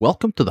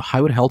Welcome to the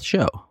Highwood Health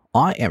Show.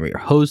 I am your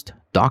host,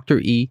 Dr.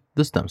 E,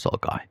 the Stem Cell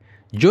Guy.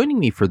 Joining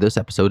me for this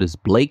episode is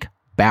Blake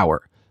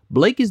Bauer.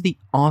 Blake is the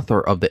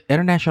author of the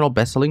international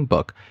best-selling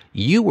book,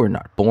 You Were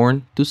Not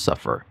Born to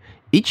Suffer.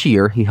 Each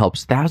year, he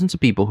helps thousands of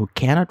people who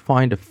cannot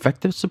find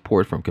effective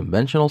support from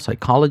conventional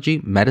psychology,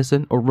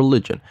 medicine, or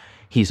religion.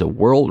 He's a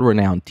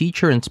world-renowned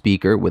teacher and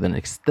speaker with an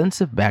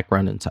extensive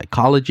background in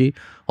psychology,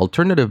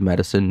 alternative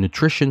medicine,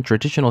 nutrition,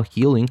 traditional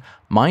healing,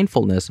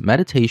 mindfulness,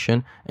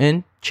 meditation,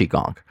 and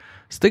Qigong.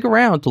 Stick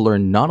around to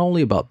learn not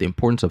only about the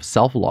importance of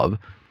self-love,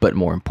 but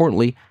more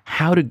importantly,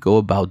 how to go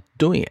about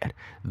doing it.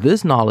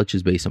 This knowledge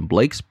is based on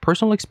Blake's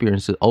personal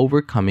experiences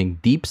overcoming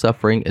deep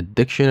suffering,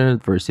 addiction, and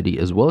adversity,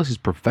 as well as his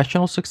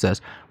professional success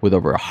with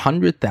over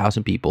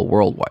 100,000 people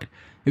worldwide.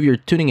 If you're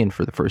tuning in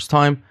for the first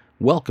time,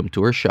 welcome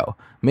to our show.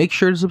 Make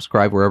sure to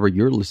subscribe wherever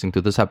you're listening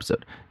to this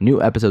episode.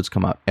 New episodes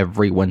come out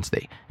every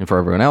Wednesday. And for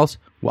everyone else,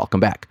 welcome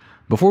back.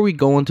 Before we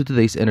go into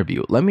today's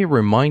interview, let me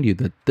remind you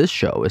that this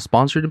show is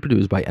sponsored and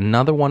produced by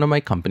another one of my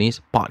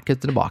companies,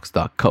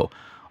 PodcastInABox.co.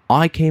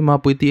 I came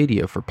up with the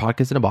idea for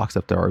Podcast in a Box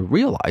after I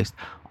realized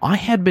I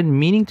had been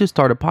meaning to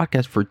start a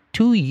podcast for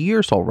 2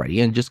 years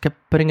already and just kept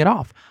putting it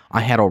off.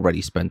 I had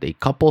already spent a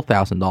couple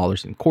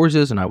 $1,000s in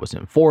courses, and I was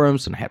in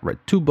forums and I had read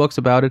 2 books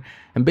about it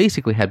and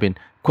basically had been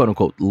quote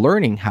unquote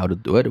learning how to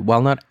do it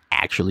while not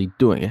actually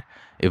doing it.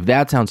 If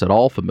that sounds at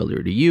all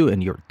familiar to you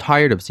and you're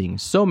tired of seeing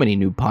so many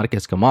new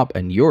podcasts come up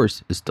and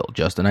yours is still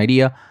just an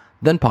idea,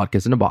 then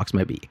Podcast in a Box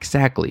might be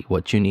exactly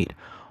what you need.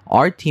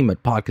 Our team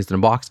at Podcast in a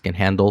Box can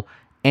handle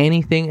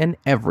anything and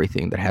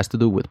everything that has to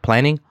do with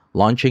planning,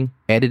 launching,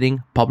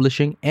 editing,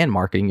 publishing, and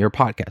marketing your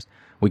podcast.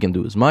 We can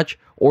do as much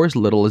or as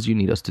little as you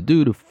need us to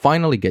do to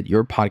finally get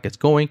your podcast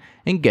going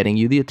and getting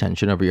you the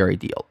attention of your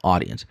ideal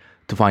audience.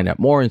 To find out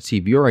more and see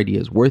if your idea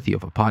is worthy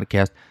of a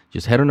podcast,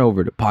 just head on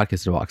over to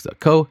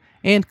podcastinbox.co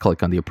and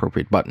click on the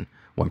appropriate button.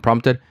 When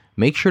prompted,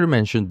 make sure to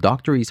mention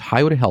Dr. E's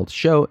Highwood Health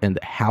Show in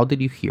the How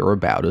Did You Hear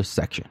About Us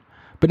section.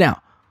 But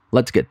now,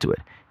 let's get to it.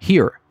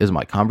 Here is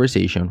my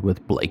conversation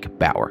with Blake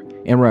Bauer.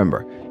 And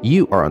remember,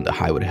 you are on the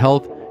Highwood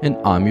Health, and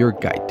I'm your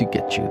guide to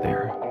get you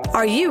there.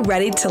 Are you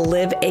ready to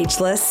live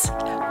ageless?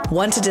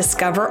 Want to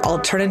discover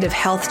alternative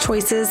health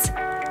choices,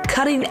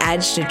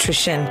 cutting-edge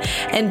nutrition,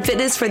 and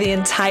fitness for the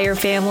entire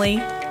family?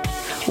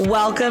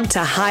 Welcome to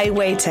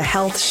Highway to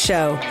Health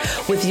Show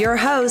with your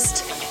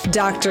host,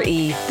 Dr.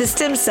 E, the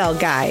Stem Cell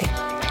Guy,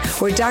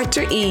 where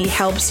Dr. E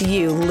helps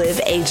you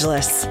live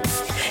ageless.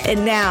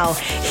 And now,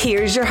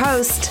 here's your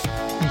host,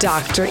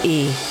 Dr.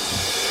 E.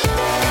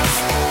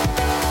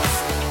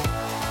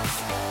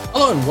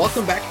 Hello and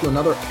welcome back to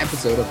another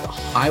episode of the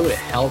Highwood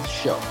Health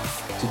Show.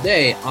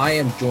 Today, I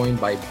am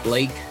joined by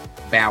Blake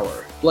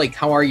Bauer. Blake,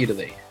 how are you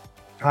today?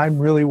 I'm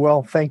really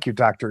well. Thank you,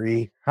 Dr.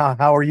 E.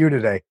 How are you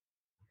today?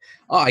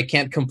 Oh, I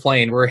can't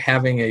complain. We're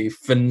having a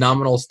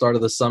phenomenal start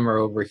of the summer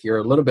over here.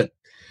 A little bit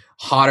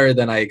hotter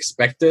than I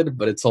expected,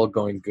 but it's all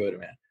going good,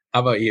 man.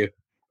 How about you?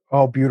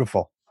 Oh,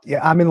 beautiful.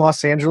 Yeah, I'm in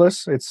Los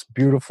Angeles. It's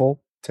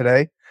beautiful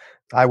today.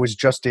 I was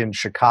just in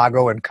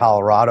Chicago and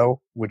Colorado,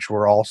 which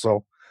were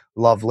also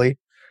lovely.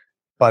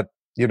 But,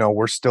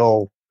 we're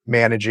still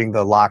managing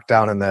the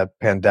lockdown and the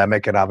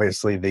pandemic. And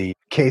obviously the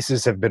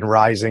cases have been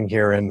rising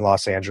here in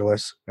Los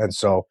Angeles. And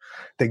so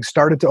things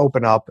started to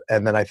open up.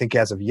 And then I think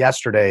as of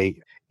yesterday,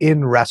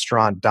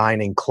 in-restaurant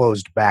dining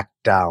closed back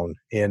down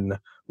in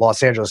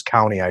Los Angeles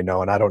County, I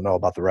know. And I don't know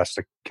about the rest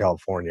of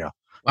California.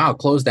 Wow,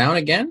 closed down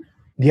again?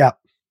 Yeah,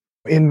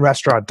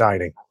 in-restaurant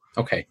dining.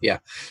 Okay, yeah.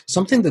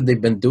 Something that they've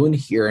been doing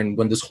here, and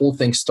when this whole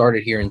thing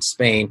started here in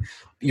Spain,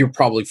 you're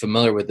probably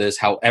familiar with this,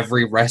 how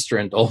every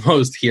restaurant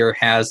almost here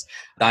has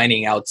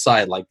dining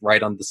outside, like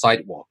right on the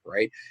sidewalk,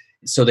 right?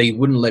 So they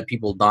wouldn't let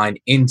people dine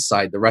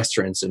inside the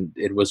restaurants, and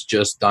it was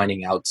just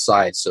dining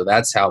outside. So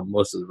that's how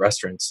most of the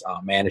restaurants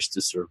managed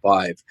to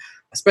survive,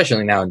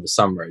 especially now in the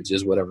summer. It's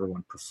just what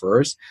everyone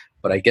prefers.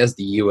 But I guess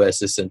the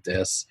U.S. isn't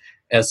as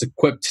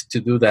equipped to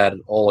do that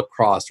all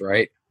across,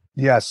 right?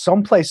 Yeah,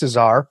 some places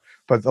are,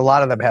 but a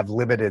lot of them have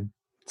limited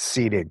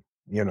seating,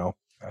 All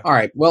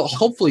right. Well,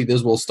 hopefully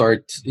this will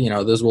start,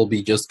 this will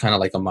be just kind of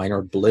like a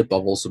minor blip.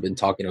 I've also been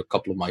talking to a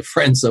couple of my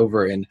friends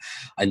over in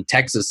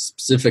Texas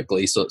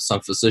specifically, so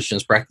some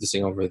physicians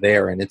practicing over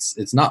there, and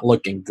it's not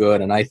looking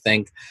good. And I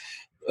think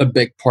a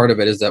big part of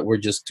it is that we're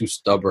just too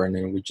stubborn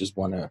and we just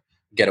want to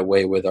get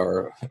away with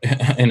our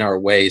in our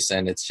ways,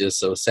 and it's just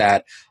so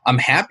sad. I'm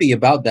happy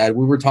about that.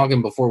 We were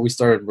talking before we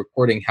started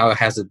recording, how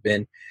has it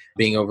been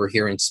being over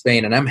here in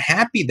Spain, and I'm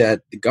happy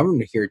that the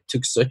government here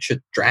took such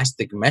a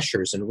drastic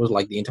measures, and it was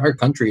like the entire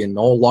country in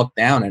all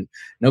lockdown and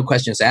no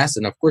questions asked.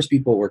 And of course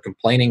people were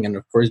complaining, and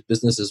of course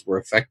businesses were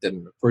affected,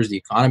 and of course the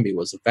economy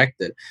was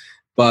affected.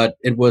 But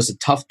it was a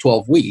tough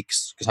 12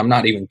 weeks, because I'm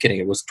not even kidding.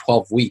 It was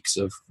 12 weeks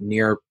of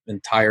near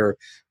entire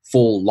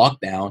full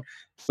lockdown.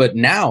 But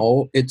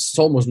now it's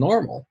almost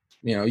normal.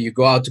 You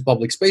go out to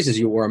public spaces,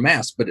 you wear a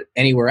mask, but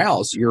anywhere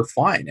else, you're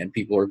fine. And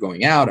people are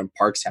going out, and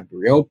parks have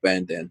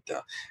reopened. And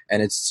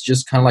it's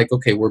just kind of like,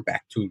 okay, we're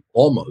back to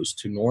almost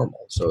to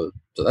normal. So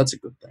that's a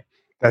good thing.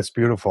 That's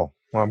beautiful.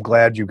 Well, I'm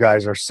glad you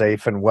guys are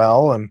safe and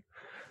well. And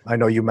I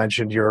know you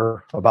mentioned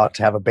you're about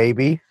to have a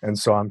baby, and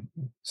so I'm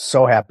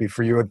so happy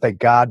for you, and thank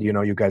God,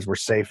 you guys were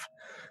safe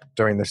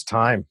during this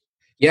time.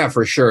 Yeah,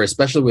 for sure.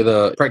 Especially with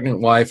a pregnant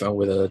wife and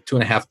with a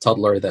 2.5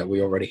 toddler that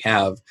we already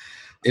have.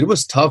 It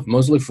was tough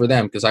mostly for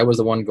them because I was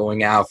the one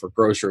going out for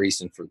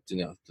groceries and for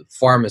the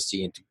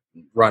pharmacy and to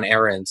run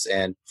errands.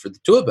 And for the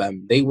two of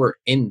them, they were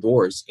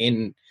indoors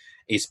in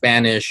a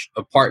Spanish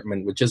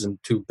apartment, which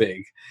isn't too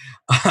big,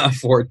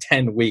 for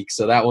 10 weeks.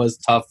 So that was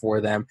tough for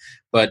them.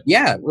 But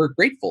yeah, we're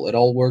grateful. It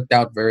all worked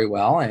out very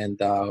well. And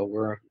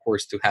we're, of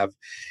course, to have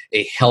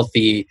a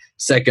healthy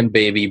second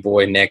baby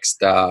boy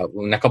next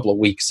in a couple of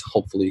weeks,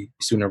 hopefully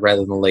sooner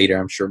rather than later.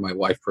 I'm sure my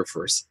wife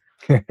prefers.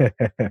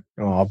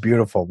 Oh,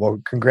 beautiful.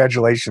 Well,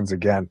 congratulations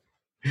again.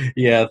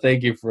 Yeah,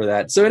 thank you for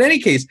that. So, in any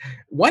case,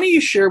 why don't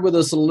you share with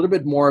us a little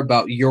bit more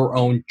about your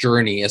own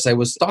journey? As I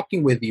was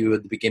talking with you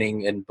at the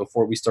beginning and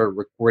before we started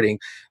recording,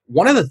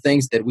 one of the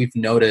things that we've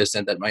noticed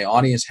and that my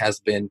audience has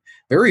been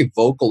very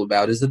vocal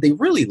about is that they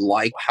really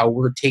like how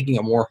we're taking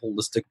a more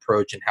holistic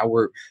approach and how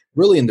we're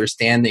really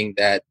understanding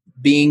that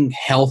being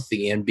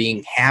healthy and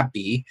being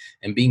happy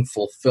and being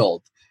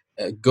fulfilled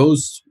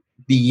goes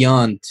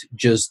beyond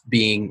just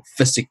being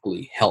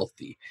physically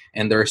healthy,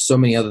 and there are so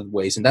many other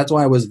ways, and that's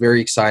why I was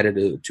very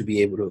excited to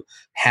be able to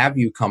have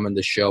you come on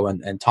the show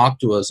and talk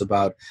to us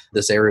about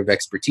this area of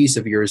expertise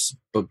of yours.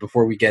 But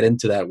before we get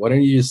into that, why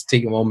don't you just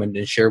take a moment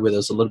and share with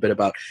us a little bit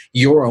about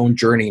your own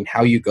journey and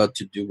how you got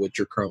to do what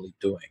you're currently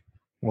doing?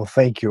 Well,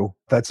 thank you.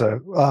 That's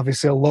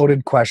obviously a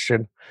loaded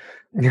question.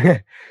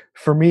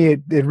 For me,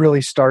 it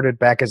really started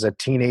back as a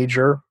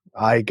teenager.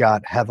 I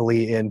got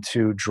heavily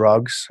into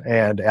drugs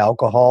and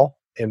alcohol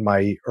in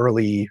my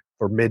early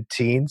or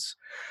mid-teens,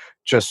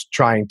 just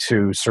trying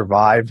to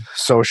survive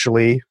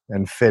socially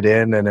and fit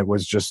in. And it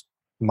was just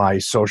my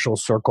social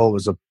circle.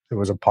 It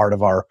was a part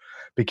of our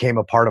became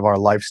a part of our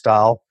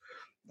lifestyle.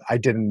 I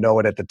didn't know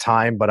it at the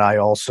time, but I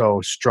also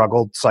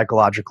struggled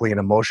psychologically and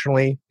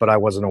emotionally, but I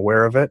wasn't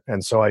aware of it.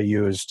 And so I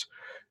used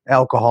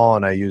alcohol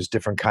and I used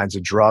different kinds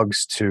of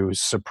drugs to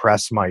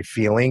suppress my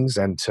feelings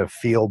and to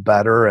feel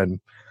better and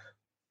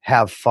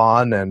have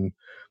fun and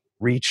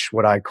reach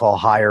what I call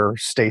higher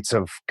states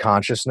of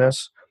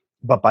consciousness.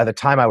 But by the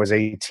time I was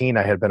 18,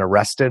 I had been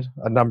arrested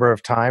a number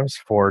of times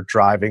for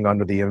driving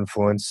under the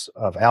influence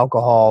of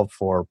alcohol,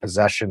 for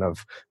possession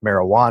of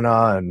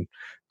marijuana and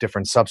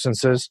different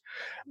substances.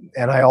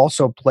 And I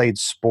also played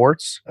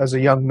sports as a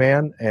young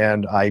man,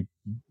 and I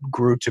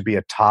grew to be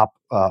a top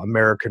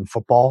American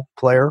football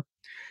player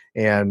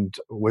and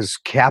was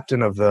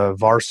captain of the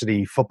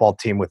varsity football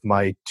team with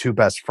my two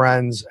best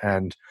friends.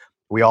 And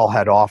we all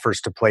had offers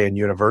to play in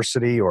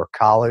university or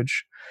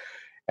college.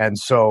 And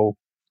so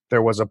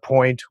there was a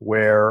point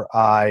where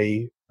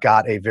I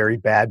got a very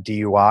bad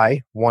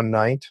DUI one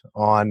night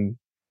on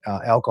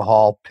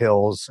alcohol,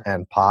 pills,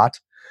 and pot.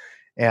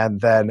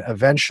 And then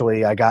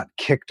eventually I got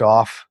kicked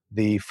off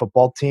the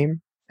football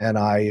team and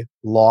I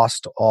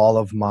lost all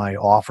of my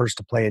offers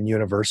to play in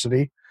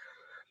university.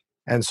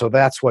 And so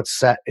that's what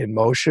set in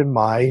motion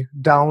my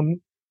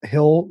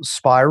downhill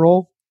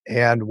spiral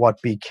and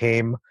what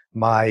became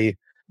my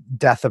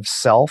death of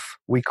self,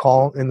 we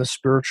call in the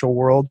spiritual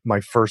world,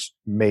 my first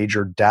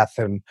major death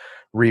and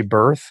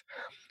rebirth.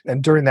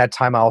 And during that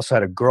time, I also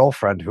had a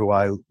girlfriend who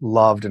I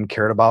loved and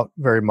cared about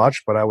very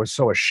much, but I was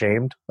so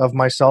ashamed of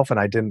myself and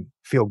I didn't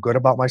feel good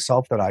about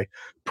myself that I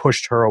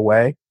pushed her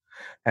away.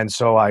 And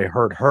so I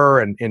hurt her.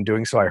 And in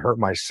doing so, I hurt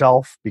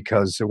myself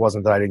because it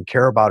wasn't that I didn't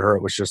care about her.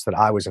 It was just that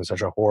I was in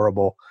such a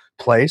horrible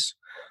place.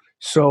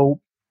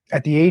 So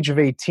at the age of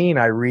 18,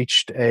 I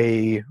reached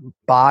a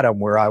bottom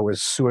where I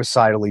was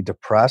suicidally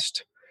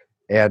depressed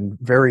and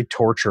very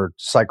tortured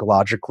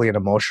psychologically and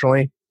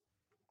emotionally.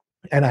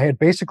 And I had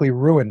basically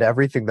ruined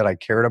everything that I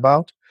cared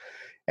about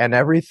and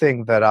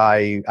everything that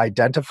I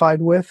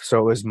identified with. So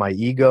it was my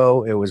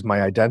ego, it was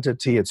my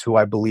identity, it's who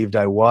I believed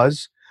I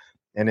was.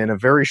 And in a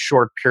very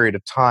short period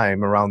of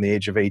time, around the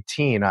age of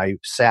 18, I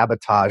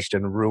sabotaged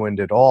and ruined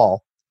it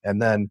all.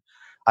 And then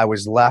I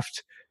was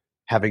left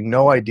having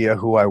no idea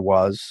who I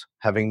was,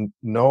 having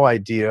no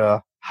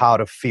idea how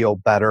to feel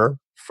better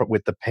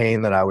with the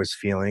pain that I was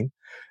feeling.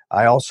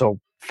 I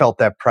also felt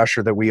that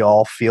pressure that we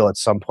all feel at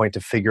some point to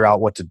figure out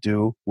what to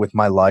do with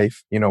my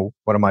life.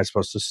 What am I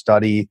supposed to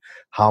study?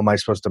 How am I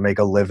supposed to make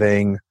a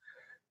living?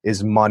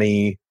 Is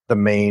money the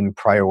main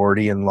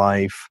priority in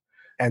life?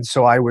 And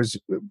so I was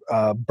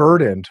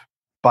burdened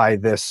by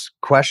this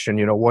question,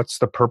 what's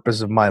the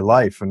purpose of my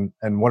life and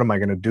what am I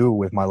going to do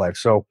with my life?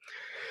 So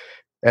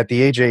at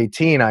the age of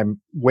 18, I'm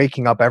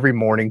waking up every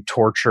morning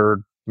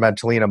tortured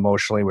mentally and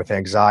emotionally with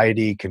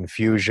anxiety,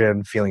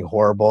 confusion, feeling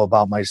horrible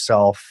about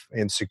myself,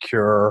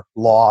 insecure,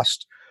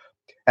 lost.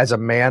 As a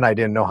man, I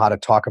didn't know how to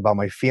talk about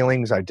my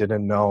feelings. I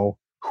didn't know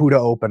who to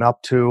open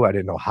up to. I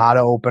didn't know how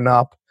to open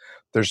up.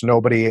 There's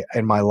nobody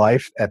in my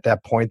life at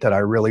that point that I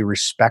really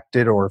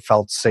respected or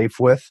felt safe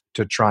with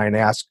to try and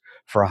ask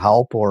for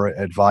help or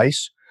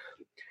advice.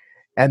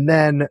 And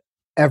then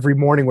every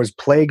morning was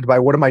plagued by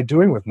what am I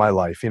doing with my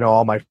life?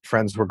 All my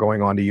friends were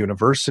going on to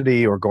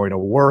university or going to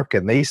work,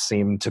 and they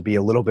seemed to be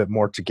a little bit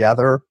more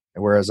together.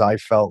 Whereas I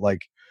felt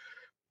like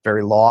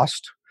very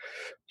lost.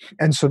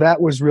 And so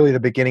that was really the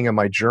beginning of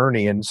my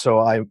journey. And so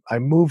I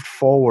moved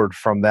forward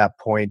from that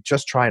point,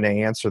 just trying to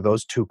answer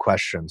those two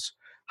questions.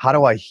 How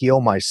do I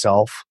heal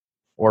myself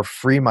or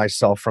free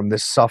myself from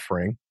this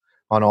suffering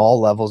on all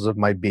levels of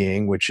my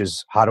being, which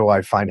is how do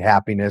I find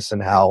happiness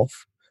and health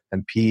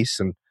and peace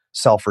and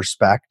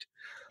self-respect?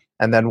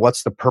 And then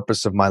what's the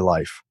purpose of my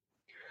life?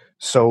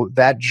 So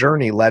that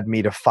journey led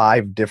me to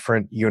 5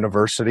 different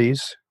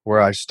universities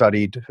where I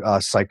studied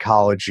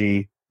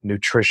psychology,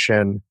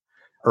 nutrition,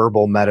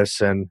 herbal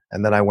medicine,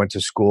 and then I went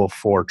to school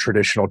for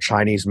traditional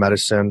Chinese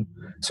medicine,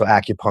 so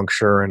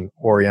acupuncture and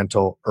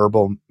oriental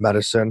herbal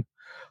medicine.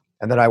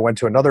 And then I went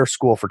to another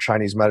school for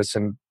Chinese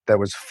medicine that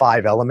was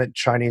 5-element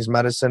Chinese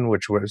medicine,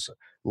 which was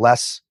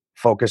less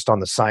focused on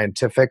the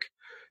scientific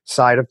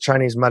side of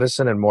Chinese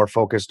medicine and more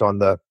focused on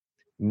the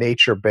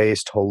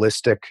nature-based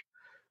holistic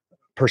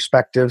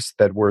perspectives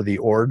that were the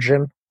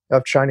origin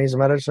of Chinese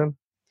medicine.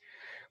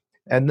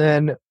 And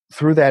then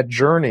through that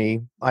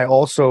journey, I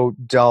also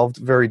delved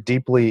very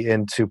deeply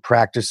into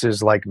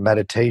practices like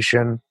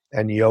meditation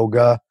and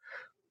yoga.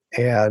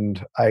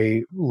 And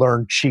I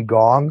learned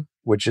Qigong,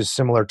 which is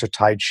similar to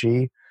Tai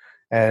Chi.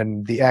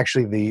 And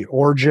the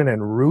origin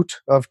and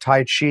root of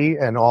Tai Chi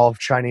and all of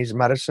Chinese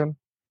medicine.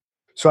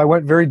 So I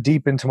went very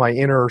deep into my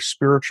inner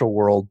spiritual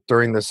world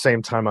during the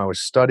same time I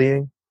was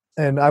studying.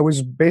 And I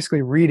was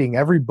basically reading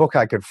every book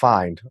I could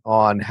find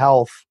on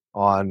health,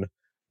 on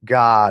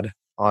God,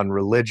 on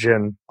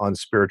religion, on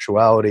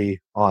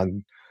spirituality,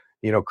 on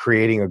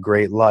creating a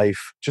great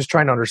life, just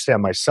trying to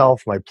understand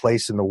myself, my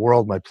place in the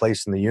world, my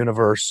place in the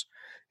universe,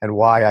 and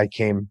why I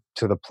came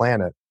to the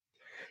planet.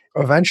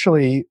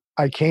 Eventually,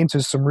 I came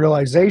to some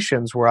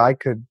realizations where I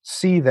could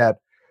see that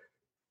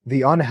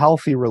the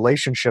unhealthy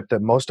relationship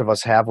that most of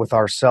us have with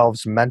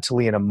ourselves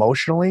mentally and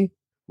emotionally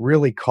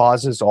really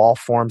causes all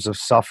forms of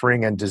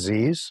suffering and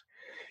disease.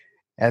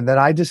 And then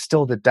I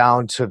distilled it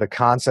down to the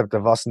concept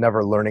of us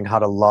never learning how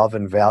to love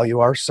and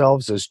value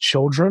ourselves as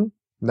children,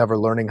 never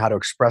learning how to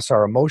express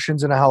our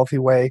emotions in a healthy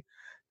way,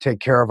 take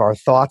care of our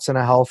thoughts in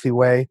a healthy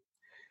way.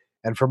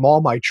 And from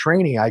all my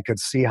training, I could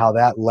see how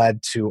that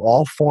led to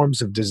all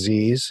forms of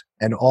disease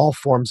and all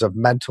forms of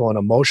mental and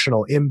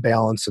emotional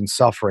imbalance and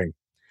suffering.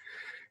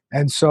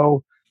 And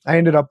so I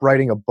ended up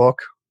writing a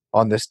book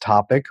on this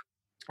topic,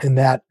 and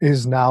that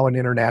is now an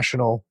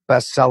international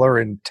bestseller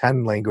in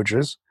 10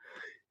 languages.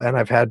 And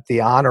I've had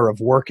the honor of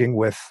working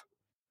with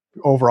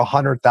over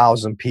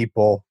 100,000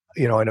 people,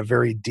 in a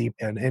very deep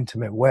and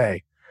intimate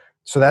way.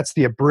 So that's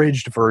the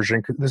abridged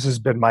version. This has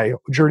been my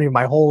journey of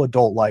my whole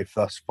adult life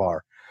thus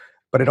far.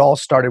 But it all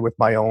started with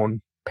my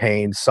own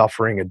pain,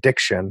 suffering,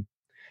 addiction,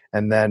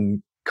 and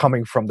then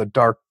coming from the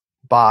dark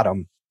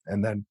bottom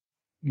and then,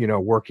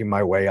 working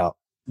my way up.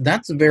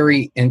 That's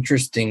very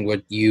interesting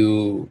what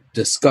you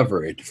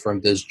discovered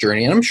from this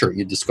journey. And I'm sure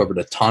you discovered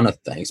a ton of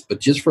things, but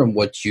just from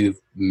what you've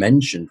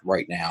mentioned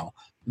right now,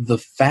 the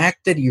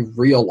fact that you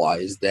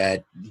realized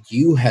that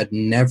you had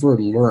never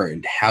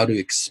learned how to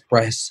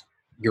express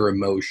your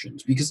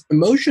emotions, because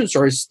emotions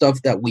are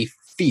stuff that we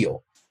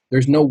feel.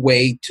 There's no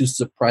way to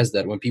suppress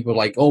that. When people are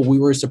like, oh, we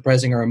were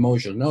suppressing our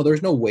emotions. No,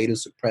 there's no way to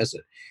suppress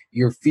it.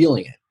 You're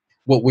feeling it.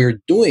 What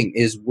we're doing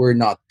is we're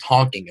not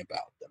talking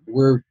about them.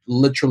 We're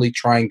literally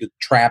trying to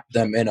trap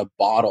them in a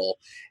bottle,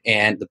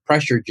 and the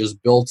pressure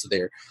just builds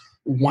there.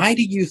 Why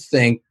do you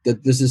think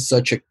that this is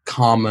such a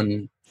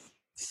common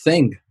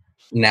thing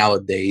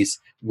nowadays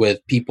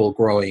with people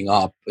growing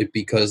up?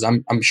 Because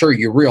I'm sure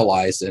you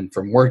realize, and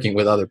from working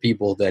with other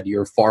people, that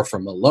you're far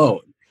from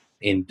alone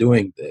in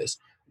doing this.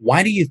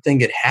 Why do you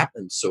think it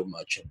happens so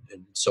much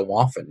and so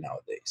often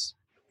nowadays?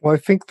 Well, I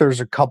think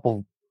there's a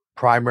couple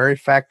primary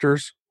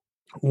factors.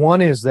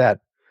 One is that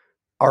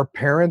our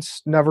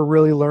parents never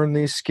really learn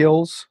these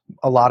skills,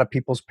 a lot of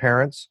people's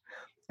parents.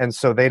 And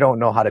so they don't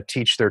know how to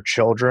teach their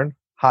children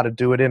how to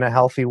do it in a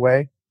healthy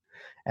way.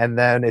 And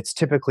then it's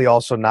typically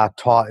also not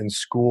taught in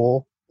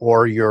school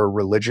or your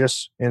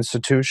religious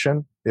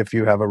institution if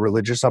you have a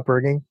religious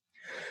upbringing.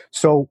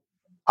 So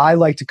I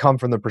like to come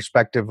from the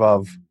perspective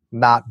of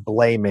not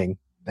blaming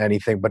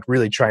anything, but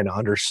really trying to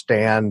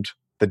understand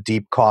the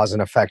deep cause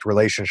and effect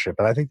relationship.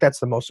 And I think that's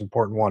the most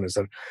important one, is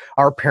that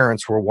our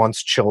parents were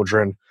once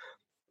children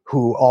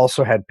who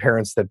also had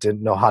parents that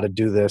didn't know how to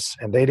do this,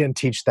 and they didn't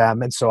teach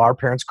them. And so our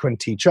parents couldn't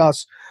teach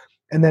us.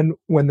 And then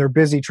when they're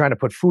busy trying to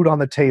put food on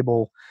the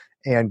table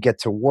and get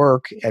to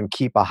work and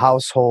keep a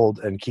household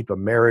and keep a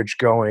marriage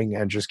going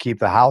and just keep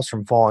the house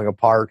from falling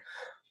apart,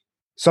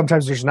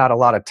 sometimes there's not a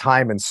lot of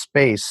time and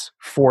space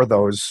for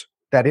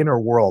that inner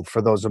world,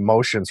 for those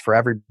emotions, for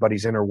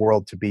everybody's inner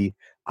world to be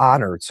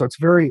honored. So it's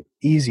very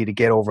easy to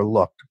get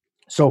overlooked.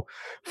 So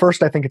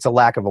first, I think it's a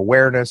lack of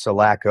awareness, a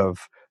lack of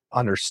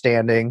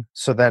understanding.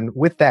 So then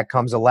with that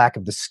comes a lack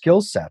of the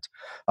skill set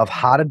of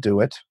how to do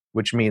it,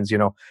 which means,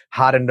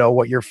 how to know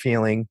what you're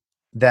feeling,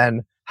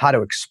 then how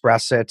to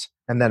express it,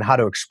 and then how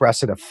to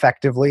express it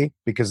effectively,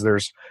 because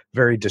there's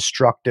very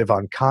destructive,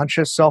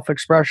 unconscious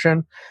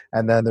self-expression.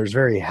 And then there's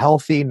very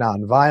healthy,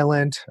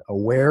 nonviolent,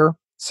 aware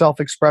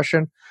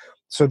self-expression.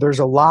 So there's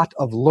a lot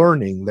of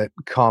learning that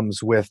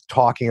comes with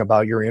talking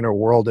about your inner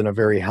world in a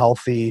very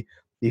healthy,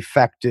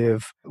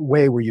 effective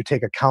way where you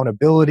take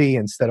accountability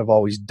instead of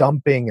always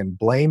dumping and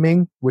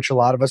blaming, which a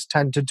lot of us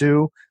tend to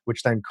do,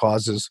 which then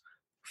causes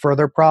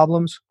further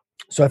problems.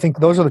 So I think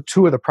those are the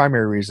two of the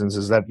primary reasons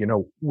is that,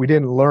 we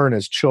didn't learn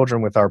as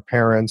children with our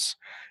parents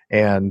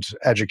and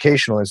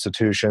educational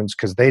institutions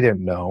because they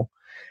didn't know.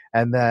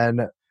 And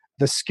then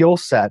the skill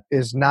set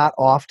is not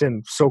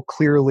often so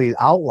clearly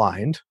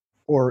outlined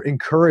or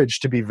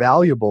encouraged to be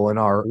valuable in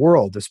our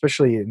world,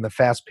 especially in the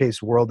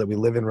fast-paced world that we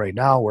live in right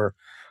now, where,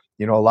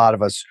 a lot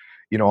of us,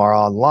 are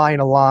online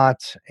a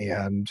lot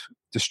and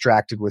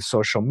distracted with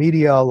social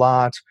media a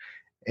lot.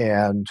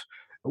 And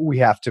we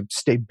have to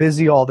stay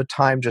busy all the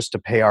time just to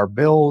pay our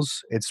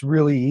bills. It's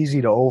really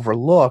easy to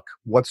overlook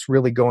what's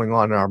really going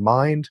on in our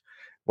mind,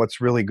 what's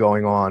really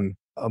going on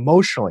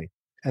emotionally.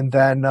 And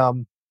then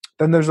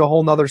there's a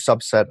whole nother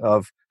subset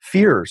of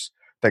fears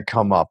that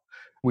come up.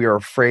 We are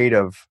afraid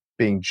of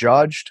being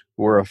judged.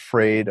 We're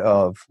afraid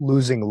of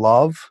losing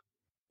love.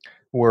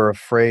 We're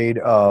afraid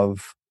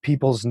of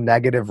people's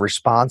negative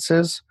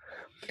responses.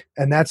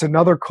 And that's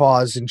another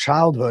cause in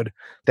childhood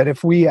that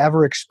if we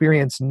ever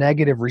experience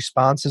negative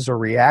responses or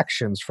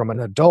reactions from an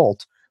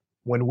adult,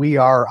 when we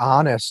are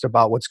honest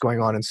about what's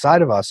going on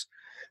inside of us,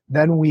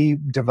 then we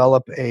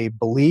develop a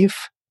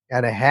belief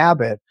and a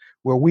habit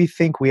where we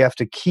think we have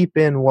to keep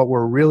in what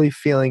we're really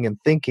feeling and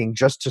thinking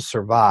just to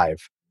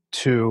survive,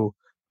 to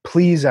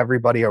please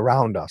everybody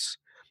around us.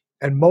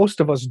 And most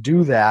of us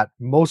do that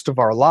most of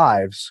our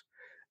lives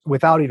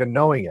without even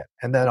knowing it.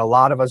 And then a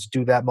lot of us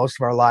do that most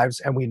of our lives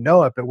and we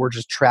know it, but we're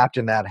just trapped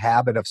in that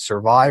habit of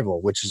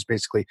survival, which is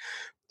basically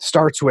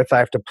starts with I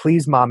have to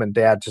please mom and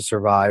dad to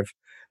survive.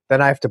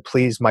 Then I have to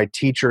please my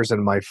teachers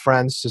and my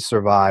friends to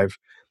survive.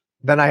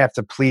 Then I have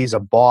to please a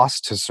boss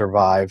to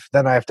survive.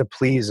 Then I have to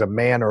please a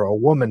man or a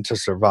woman to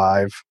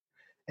survive.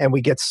 And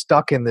we get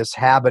stuck in this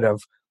habit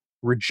of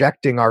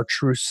rejecting our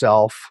true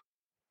self,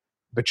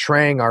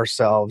 betraying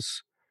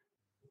ourselves,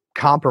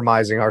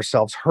 compromising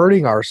ourselves,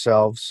 hurting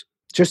ourselves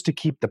just to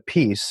keep the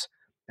peace.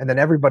 And then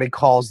everybody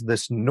calls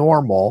this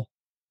normal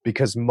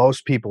because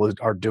most people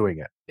are doing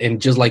it.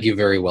 And just like you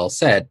very well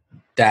said,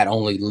 that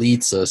only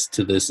leads us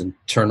to this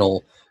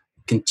internal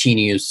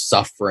continuous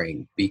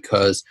suffering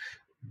because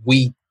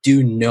we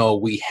do know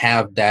we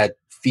have that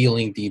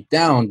feeling deep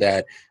down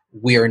that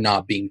we are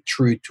not being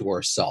true to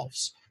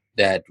ourselves,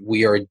 that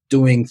we are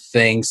doing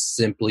things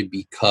simply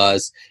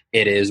because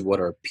it is what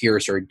our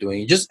peers are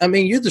doing.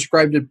 You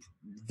described it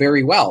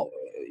very well.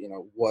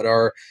 What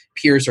our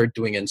peers are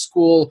doing in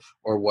school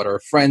or what our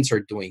friends are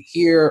doing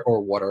here or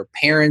what our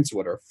parents,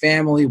 what our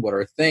family, what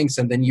our things.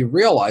 And then you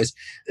realize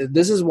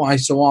this is why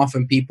so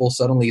often people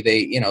suddenly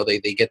they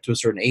get to a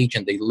certain age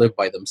and they live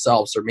by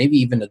themselves, or maybe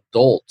even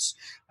adults.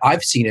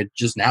 I've seen it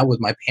just now with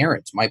my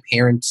parents. My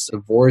parents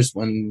divorced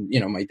when,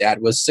 my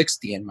dad was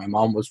 60 and my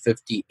mom was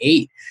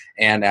 58.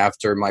 And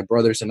after my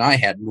brothers and I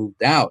had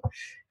moved out,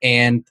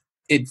 and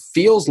it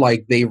feels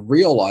like they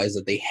realized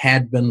that they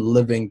had been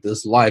living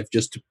this life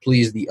just to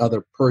please the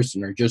other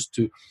person or just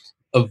to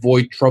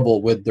avoid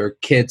trouble with their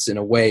kids in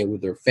a way,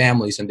 with their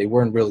families, and they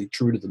weren't really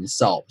true to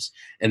themselves.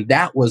 And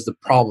that was the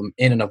problem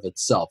in and of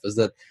itself, is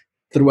that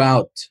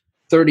throughout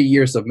 30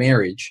 years of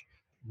marriage,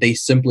 they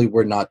simply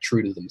were not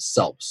true to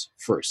themselves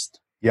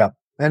first. Yeah.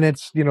 And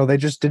it's, they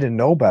just didn't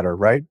know better,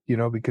 right?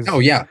 Because... Oh,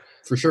 yeah,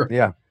 for sure.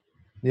 Yeah.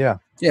 Yeah.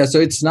 Yeah.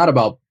 So it's not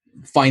about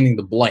finding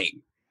the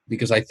blame,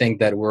 because I think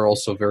that we're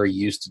also very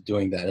used to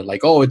doing that.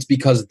 Like, oh, it's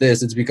because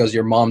this, it's because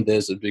your mom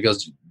this, it's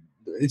because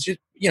it's just,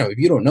 if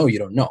you don't know, you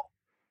don't know.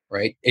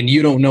 Right. And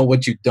you don't know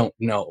what you don't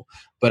know.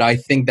 But I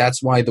think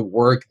that's why the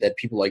work that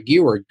people like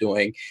you are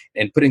doing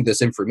and putting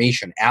this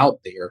information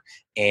out there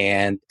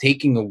and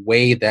taking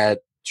away that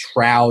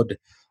shroud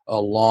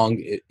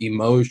along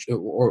emotion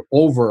or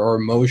over our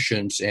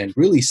emotions and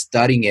really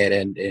studying it.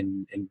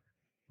 And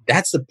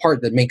that's the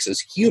part that makes us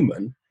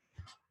human.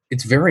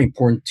 It's very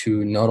important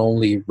to not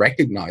only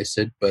recognize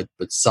it, but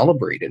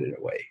celebrate it in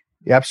a way.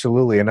 Yeah,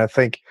 absolutely. And I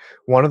think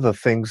one of the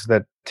things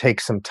that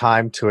takes some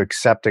time to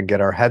accept and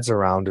get our heads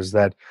around is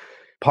that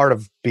part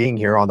of being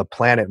here on the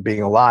planet,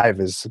 being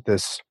alive, is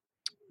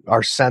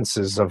our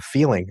senses of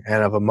feeling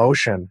and of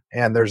emotion.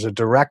 And there's a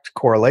direct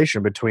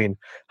correlation between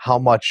how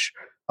much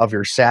of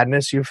your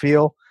sadness you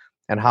feel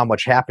and how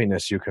much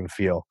happiness you can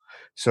feel.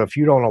 So if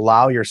you don't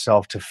allow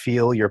yourself to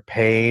feel your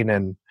pain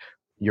and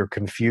your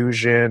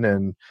confusion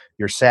and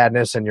your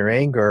sadness and your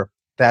anger,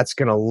 that's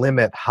going to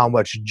limit how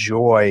much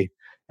joy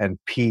and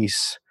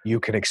peace you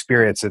can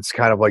experience. It's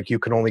kind of like you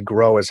can only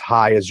grow as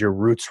high as your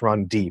roots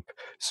run deep.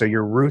 So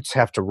your roots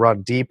have to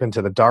run deep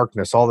into the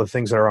darkness, all the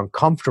things that are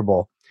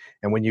uncomfortable.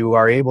 And when you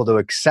are able to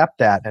accept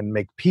that and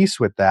make peace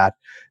with that,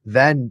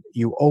 then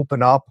you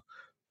open up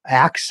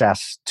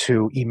access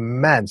to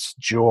immense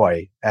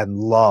joy and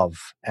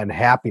love and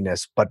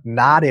happiness, but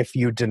not if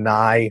you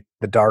deny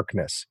the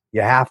darkness.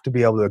 You have to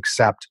be able to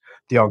accept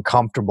the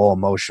uncomfortable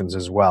emotions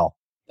as well.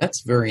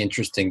 That's very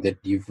interesting that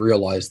you've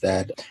realized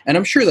that. And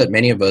I'm sure that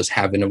many of us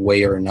have in a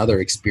way or another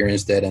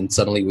experienced that. And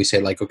suddenly we say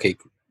like, okay,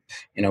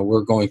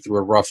 we're going through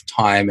a rough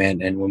time,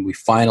 and when we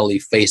finally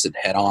face it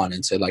head on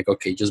and say like,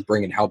 okay, just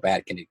bring it, how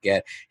bad can it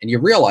get? And you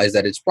realize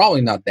that it's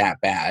probably not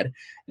that bad.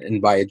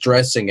 And by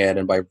addressing it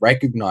and by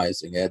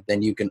recognizing it,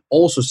 then you can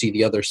also see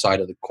the other side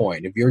of the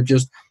coin. If you're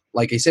just,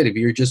 like I said, if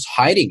you're just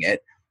hiding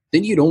it,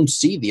 then you don't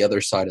see the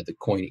other side of the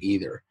coin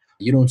either.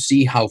 You don't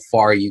see how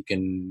far you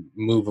can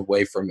move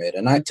away from it.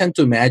 And I tend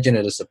to imagine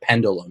it as a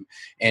pendulum.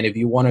 And if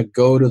you want to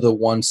go to the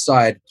one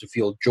side to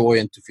feel joy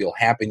and to feel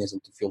happiness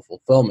and to feel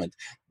fulfillment,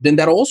 then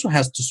that also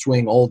has to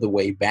swing all the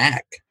way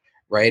back,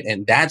 right?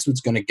 And that's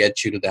what's going to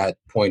get you to that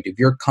point. If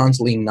you're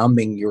constantly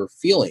numbing your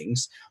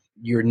feelings,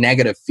 your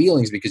negative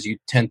feelings, because you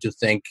tend to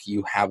think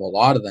you have a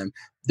lot of them,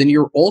 then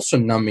you're also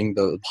numbing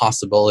the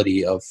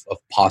possibility of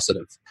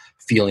positive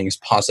feelings,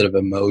 positive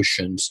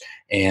emotions,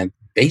 and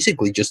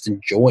basically just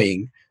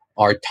enjoying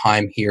our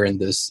time here in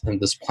this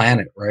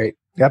planet, right?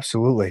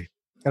 Absolutely.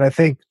 And I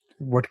think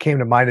what came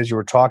to mind as you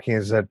were talking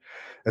is that,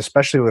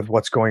 especially with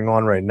what's going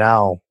on right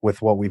now,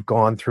 with what we've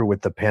gone through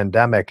with the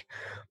pandemic,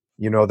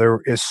 there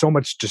is so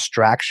much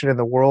distraction in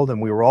the world,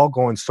 and we were all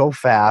going so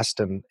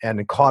fast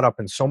and caught up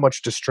in so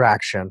much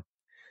distraction.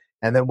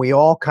 And then we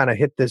all kind of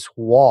hit this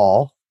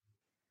wall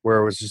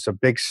where it was just a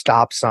big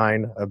stop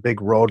sign, a big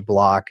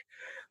roadblock,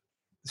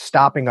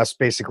 stopping us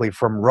basically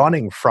from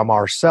running from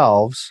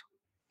ourselves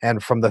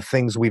and from the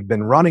things we've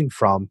been running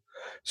from.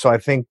 So I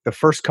think the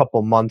first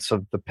couple months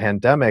of the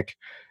pandemic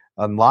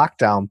on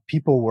lockdown,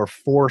 people were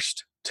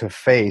forced to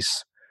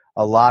face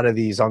a lot of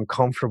these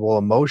uncomfortable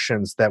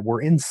emotions that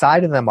were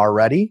inside of them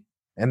already,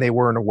 and they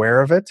weren't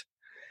aware of it.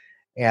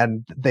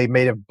 And they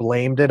may have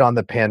blamed it on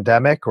the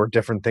pandemic or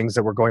different things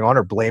that were going on,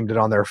 or blamed it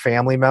on their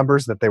family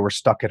members that they were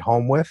stuck at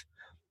home with.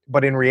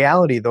 But in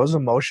reality, those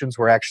emotions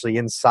were actually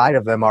inside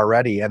of them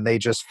already, and they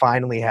just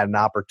finally had an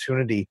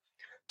opportunity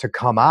to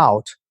come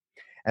out.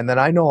 And then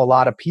I know a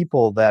lot of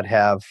people that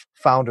have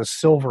found a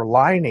silver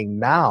lining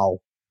now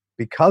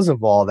because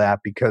of all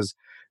that, because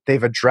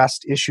they've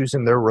addressed issues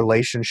in their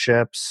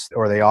relationships,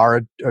 or they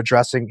are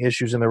addressing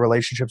issues in their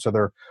relationships, or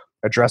they're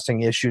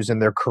addressing issues in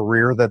their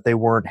career that they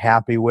weren't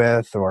happy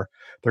with, or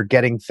they're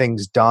getting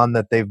things done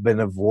that they've been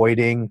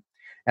avoiding.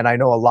 And I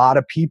know a lot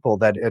of people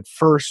that at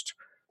first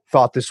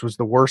thought this was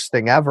the worst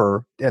thing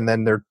ever, and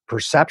then their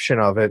perception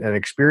of it and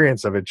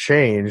experience of it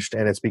changed,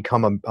 and it's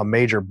become a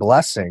major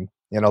blessing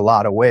in a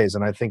lot of ways.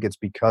 And I think it's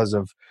because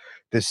of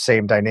this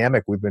same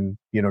dynamic we've been,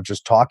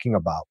 just talking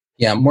about.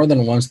 Yeah, more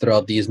than once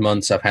throughout these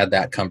months, I've had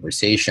that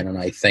conversation, and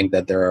I think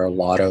that there are a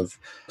lot of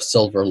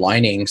silver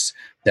linings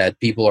that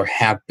people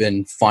have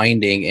been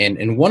finding.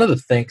 And one of the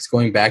things,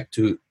 going back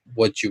to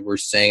what you were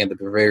saying at the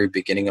very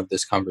beginning of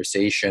this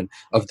conversation,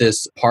 of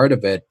this part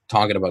of it,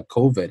 talking about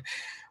COVID,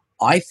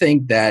 I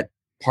think that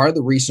part of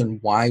the reason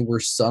why we're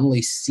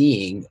suddenly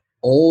seeing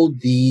all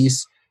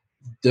these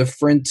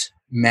different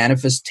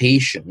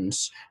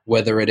manifestations,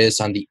 whether it is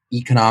on the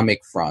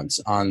economic fronts,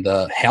 on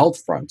the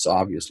health fronts,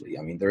 obviously.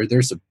 I mean,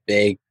 there's a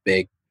big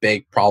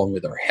problem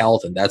with our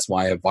health, and that's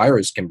why a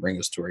virus can bring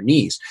us to our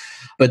knees.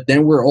 But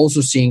then we're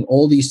also seeing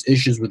all these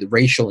issues with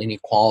racial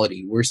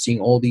inequality. We're seeing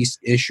all these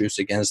issues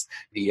against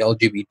the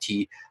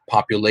LGBT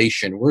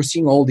population. We're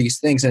seeing all these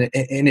things, and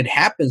it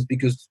happens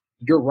because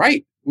you're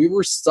right. We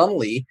were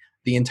suddenly,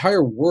 the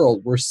entire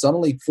world, were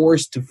suddenly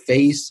forced to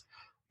face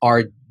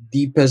our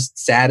deepest,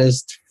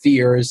 saddest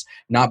fears,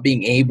 not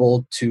being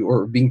able to,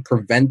 or being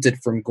prevented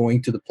from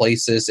going to the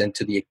places and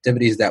to the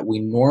activities that we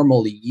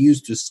normally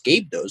use to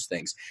escape those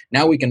things.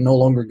 Now we can no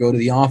longer go to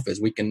the office.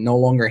 We can no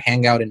longer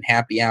hang out in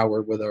happy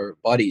hour with our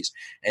buddies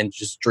and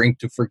just drink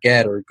to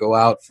forget, or go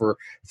out for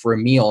a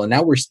meal. And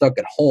now we're stuck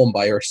at home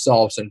by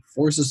ourselves, and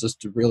forces us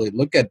to really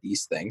look at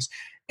these things.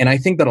 And I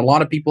think that a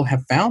lot of people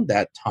have found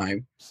that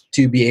time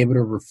to be able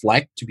to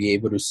reflect, to be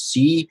able to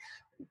see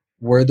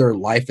where their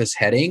life is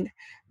heading,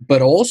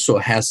 but also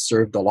has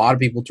served a lot of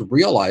people to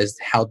realize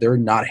how they're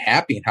not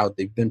happy and how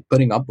they've been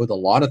putting up with a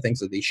lot of things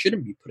that they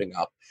shouldn't be putting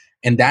up.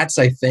 And that's,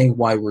 I think,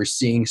 why we're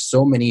seeing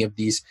so many of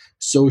these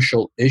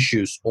social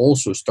issues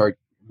also start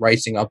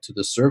rising up to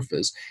the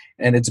surface.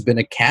 And it's been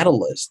a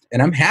catalyst.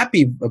 And I'm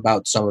happy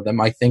about some of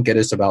them. I think it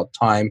is about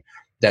time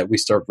that we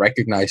start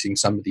recognizing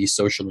some of these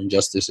social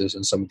injustices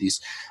and some of these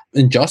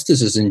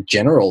injustices in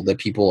general that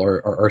people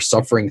are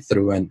suffering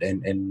through,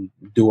 and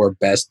do our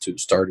best to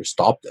start to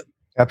stop them.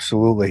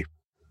 Absolutely.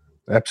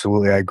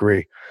 Absolutely. I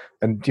agree.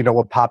 And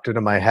what popped into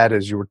my head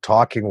as you were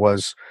talking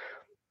was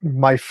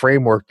my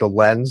framework, the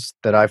lens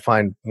that I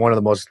find one of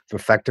the most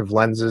effective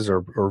lenses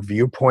or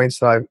viewpoints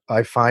that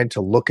I find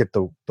to look at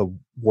the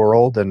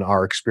world and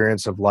our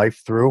experience of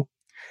life through,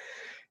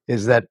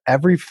 is that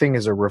everything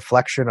is a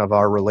reflection of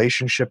our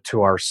relationship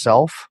to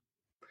ourself.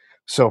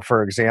 So,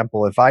 for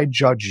example, if I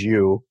judge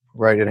you,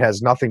 right, it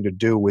has nothing to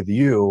do with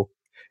you.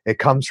 It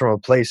comes from a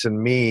place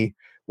in me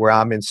where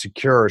I'm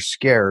insecure or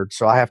scared.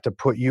 So I have to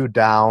put you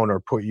down or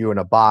put you in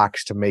a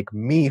box to make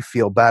me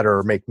feel better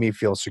or make me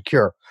feel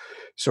secure.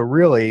 So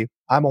really,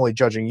 I'm only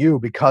judging you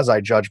because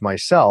I judge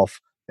myself.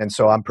 And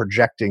so I'm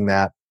projecting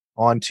that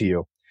onto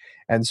you.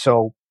 And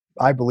so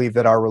I believe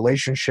that our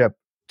relationship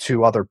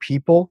to other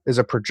people is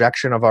a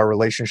projection of our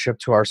relationship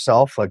to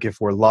ourself. Like if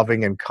we're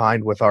loving and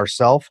kind with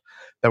ourself,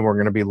 then we're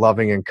going to be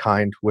loving and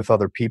kind with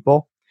other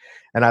people.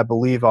 And I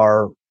believe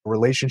our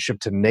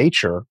relationship to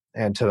nature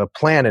and to the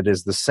planet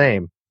is the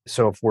same.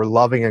 So if we're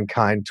loving and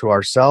kind to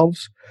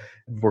ourselves,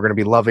 we're going to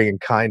be loving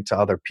and kind to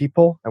other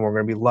people, and we're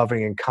going to be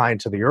loving and kind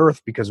to the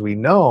earth, because we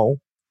know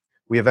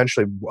we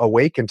eventually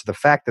awaken to the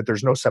fact that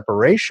there's no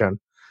separation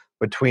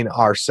between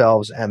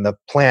ourselves and the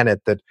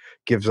planet that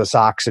gives us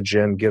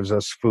oxygen, gives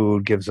us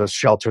food, gives us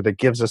shelter, that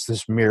gives us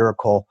this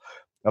miracle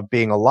of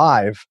being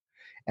alive.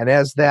 And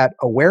as that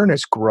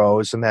awareness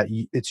grows and that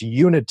its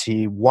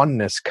unity,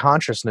 oneness,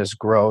 consciousness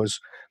grows,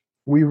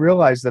 we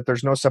realize that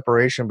there's no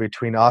separation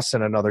between us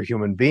and another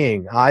human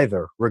being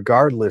either,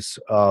 regardless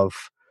of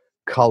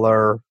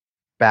color,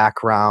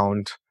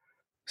 background,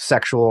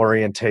 sexual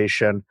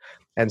orientation.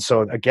 And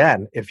so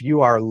again, if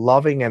you are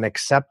loving and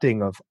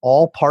accepting of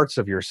all parts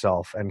of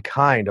yourself and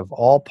kind of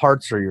all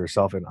parts of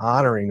yourself and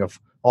honoring of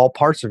all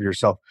parts of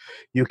yourself,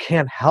 you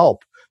can't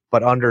help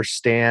but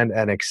understand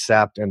and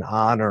accept and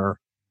honor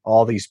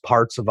all these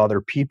parts of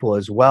other people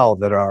as well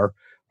that are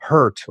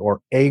hurt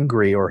or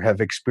angry or have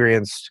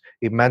experienced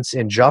immense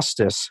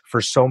injustice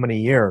for so many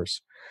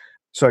years.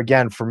 So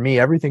again, for me,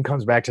 everything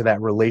comes back to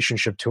that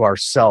relationship to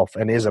ourself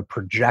and is a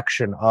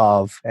projection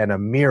of and a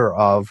mirror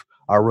of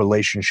our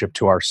relationship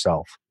to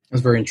ourself.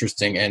 That's very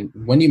interesting. And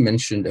when you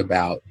mentioned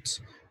about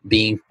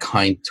being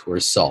kind to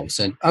ourselves,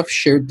 and I've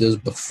shared this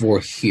before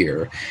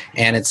here,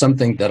 and it's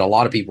something that a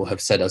lot of people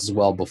have said as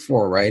well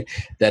before, right?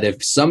 That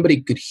if somebody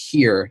could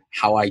hear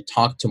how I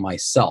talk to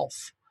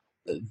myself,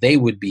 they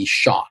would be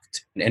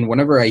shocked. And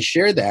whenever I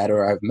share that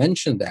or I've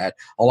mentioned that,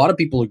 a lot of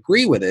people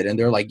agree with it. And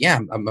they're like, yeah,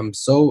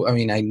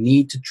 I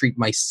need to treat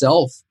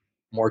myself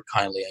more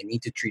kindly. I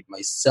need to treat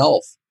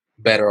myself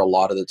better a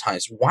lot of the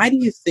times. Why do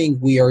you think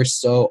we are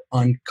so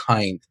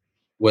unkind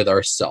with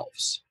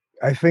ourselves?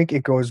 I think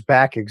it goes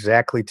back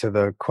exactly to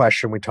the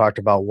question we talked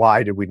about.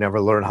 Why did we never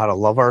learn how to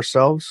love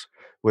ourselves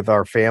with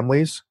our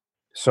families?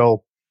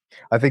 So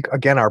I think,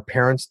 again, our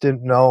parents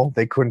didn't know.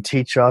 They couldn't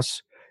teach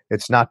us.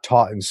 It's not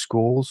taught in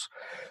schools.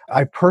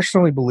 I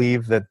personally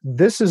believe that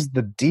this is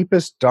the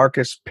deepest,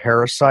 darkest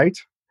parasite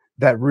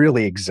that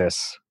really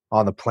exists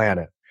on the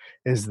planet,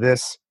 is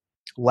this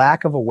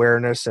lack of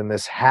awareness and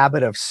this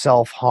habit of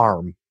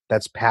self-harm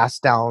that's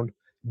passed down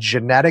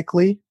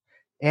genetically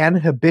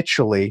and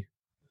habitually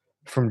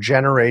from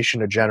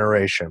generation to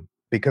generation.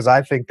 Because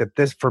I think that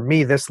this, for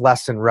me, this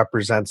lesson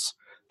represents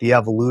the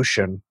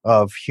evolution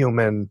of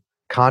human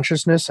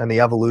consciousness and the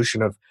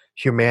evolution of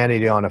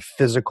humanity on a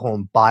physical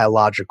and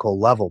biological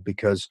level.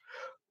 Because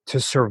to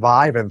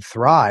survive and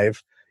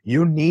thrive,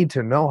 you need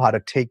to know how to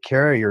take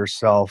care of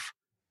yourself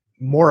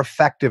more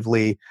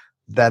effectively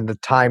than the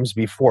times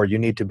before. You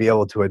need to be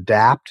able to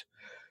adapt.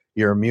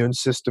 Your immune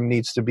system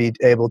needs to be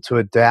able to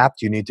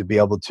adapt. You need to be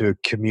able to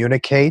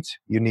communicate.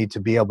 You need to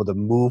be able to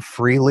move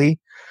freely.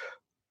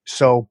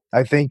 So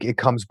I think it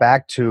comes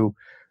back to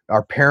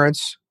our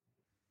parents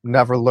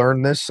never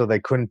learned this, so they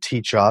couldn't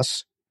teach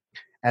us.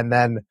 And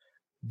then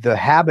the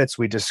habits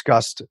we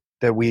discussed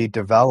that we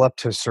develop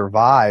to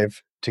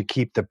survive, to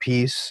keep the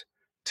peace,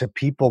 to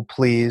people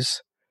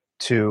please,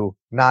 to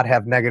not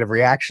have negative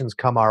reactions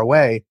come our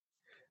way,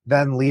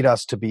 then lead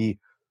us to be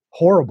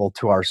horrible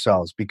to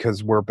ourselves,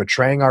 because we're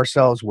betraying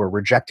ourselves, we're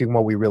rejecting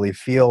what we really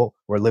feel,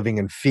 we're living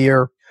in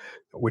fear,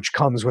 which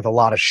comes with a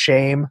lot of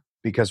shame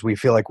because we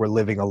feel like we're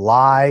living a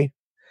lie.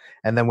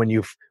 And then when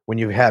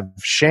you have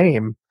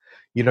shame,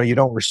 you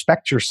don't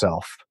respect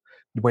yourself.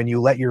 When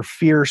you let your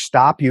fear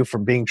stop you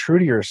from being true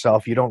to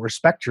yourself, you don't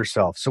respect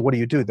yourself. So what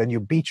do? Then you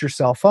beat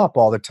yourself up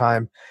all the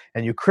time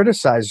and you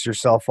criticize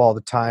yourself all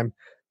the time,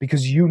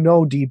 because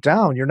deep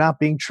down you're not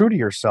being true to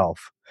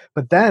yourself.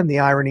 But then the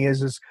irony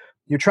is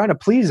you're trying to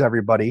please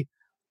everybody,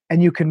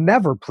 and you can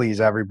never please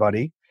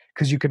everybody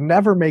because you can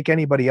never make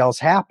anybody else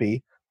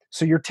happy.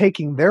 So you're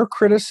taking their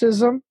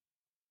criticism,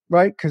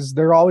 right? Because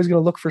they're always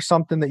going to look for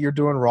something that you're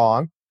doing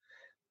wrong.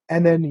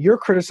 And then you're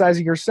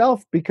criticizing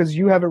yourself because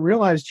you haven't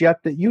realized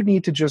yet that you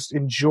need to just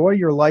enjoy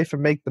your life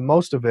and make the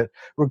most of it,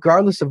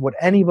 regardless of what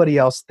anybody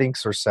else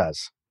thinks or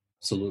says.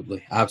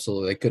 Absolutely.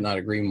 Absolutely. I could not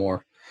agree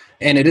more.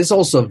 And it is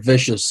also a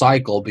vicious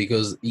cycle,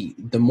 because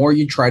the more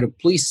you try to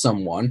please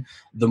someone,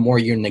 the more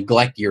you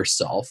neglect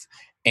yourself.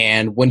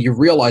 And when you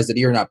realize that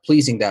you're not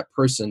pleasing that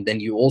person, then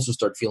you also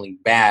start feeling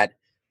bad,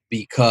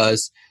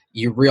 because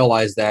you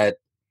realize that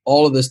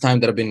all of this time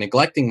that I've been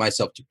neglecting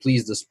myself to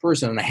please this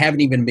person, and I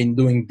haven't even been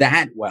doing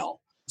that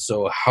well.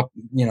 So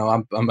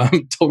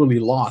I'm totally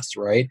lost,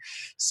 right?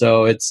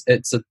 So it's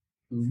a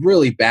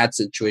really bad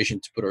situation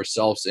to put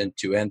ourselves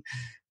into. And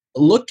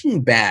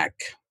looking back,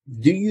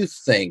 do you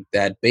think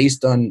that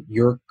based on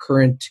your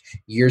current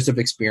years of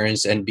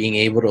experience and being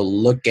able to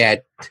look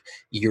at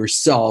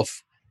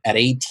yourself at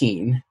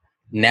 18,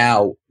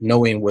 now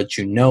knowing what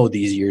you know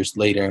these years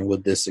later and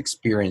with this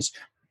experience,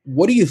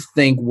 what do you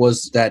think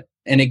was that?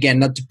 And again,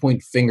 not to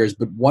point fingers,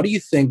 but what do you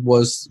think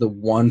was the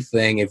one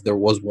thing, if there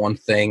was one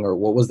thing, or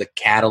what was the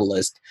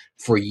catalyst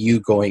for you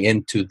going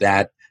into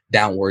that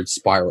downward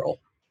spiral?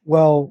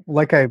 Well,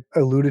 like I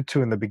alluded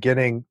to in the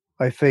beginning,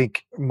 I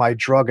think my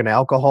drug and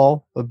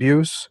alcohol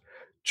abuse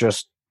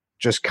just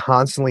just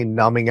constantly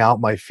numbing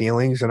out my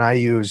feelings, and I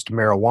used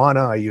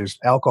marijuana, I used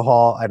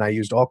alcohol, and I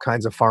used all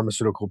kinds of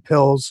pharmaceutical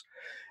pills.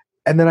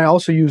 And then I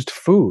also used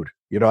food.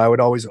 I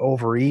would always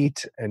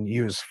overeat and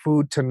use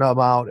food to numb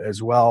out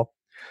as well.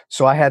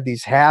 So I had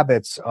these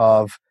habits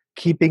of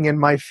keeping in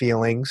my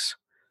feelings,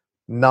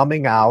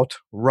 numbing out,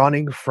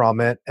 running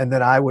from it, and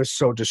then I was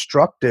so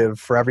destructive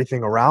for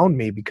everything around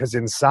me because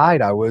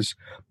inside I was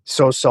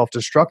so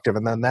self-destructive,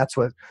 and then that's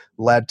what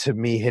led to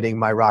me hitting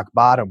my rock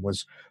bottom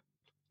was,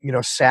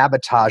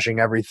 sabotaging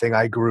everything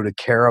I grew to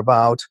care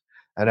about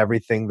and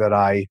everything that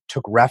I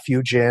took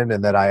refuge in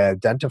and that I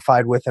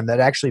identified with and that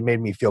actually made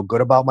me feel good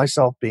about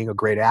myself, being a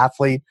great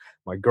athlete,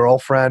 my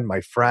girlfriend,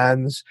 my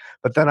friends.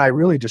 But then I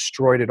really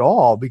destroyed it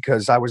all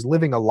because I was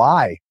living a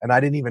lie and I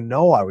didn't even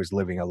know I was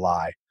living a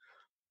lie.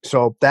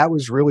 So that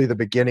was really the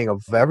beginning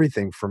of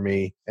everything for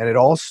me, and it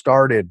all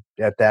started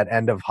at that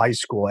end of high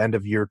school, end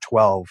of year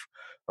 12,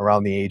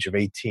 around the age of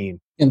 18.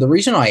 And the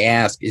reason I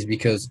ask is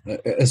because,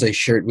 as I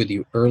shared with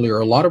you earlier,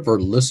 a lot of our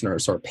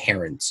listeners are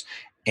parents.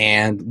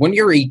 And when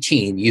you're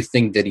 18, you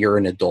think that you're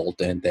an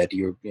adult and that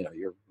you're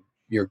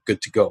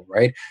good to go,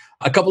 right?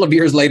 A couple of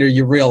years later,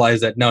 you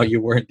realize that no, you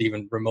weren't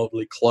even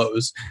remotely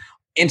close.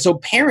 And so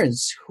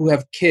parents who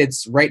have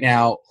kids right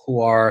now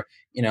who are,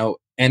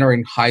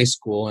 entering high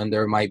school and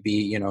there might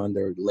be, in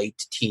their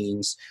late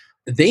teens,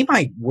 they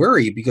might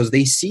worry because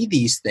they see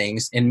these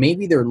things and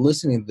maybe they're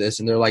listening to this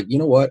and they're like, you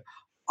know what?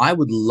 I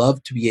would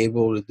love to be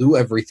able to do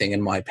everything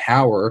in my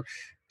power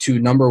to,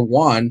 number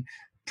one,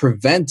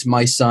 prevent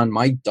my son,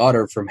 my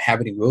daughter from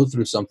having to go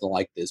through something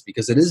like this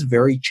because it is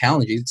very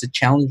challenging. It's a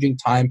challenging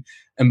time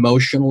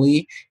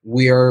emotionally.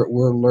 We're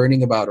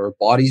learning about our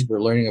bodies,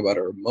 we're learning about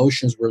our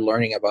emotions, we're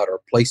learning about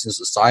our place in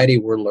society,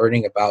 we're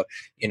learning about,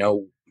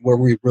 where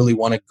we really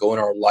want to go in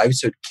our lives.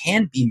 So it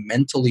can be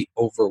mentally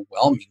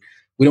overwhelming.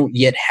 We don't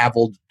yet have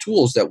all the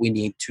tools that we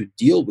need to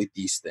deal with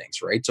these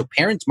things, right? So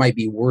parents might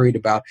be worried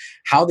about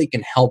how they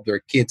can help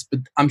their kids, but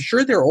I'm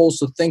sure they're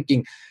also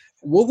thinking,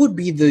 what would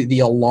be the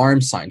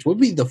alarm signs? What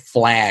would be the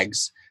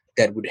flags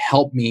that would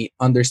help me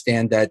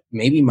understand that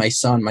maybe my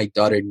son, my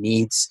daughter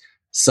needs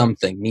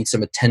something, needs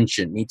some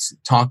attention, needs to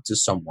talk to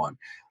someone?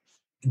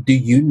 Do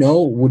you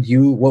know,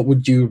 what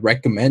would you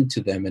recommend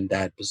to them in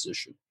that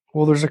position?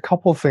 Well, there's a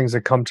couple of things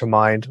that come to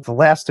mind. The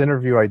last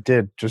interview I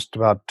did just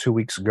about 2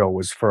 weeks ago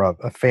was for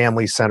a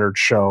family-centered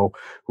show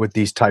with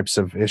these types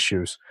of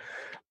issues.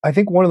 I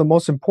think one of the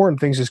most important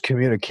things is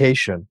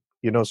communication.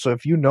 So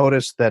if you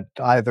notice that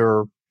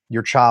either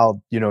your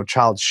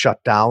child's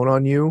shut down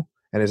on you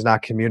and is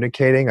not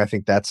communicating, I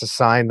think that's a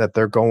sign that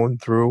they're going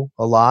through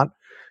a lot.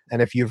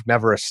 And if you've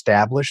never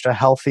established a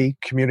healthy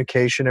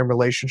communication and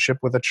relationship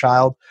with a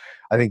child,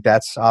 I think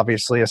that's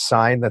obviously a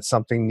sign that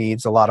something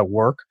needs a lot of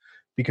work.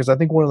 Because I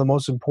think one of the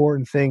most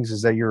important things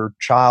is that your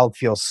child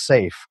feels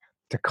safe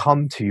to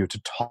come to you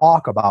to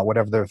talk about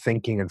whatever they're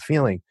thinking and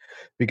feeling.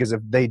 Because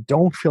if they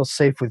don't feel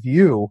safe with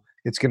you,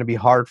 it's going to be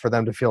hard for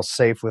them to feel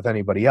safe with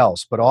anybody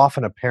else. But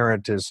often a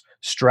parent is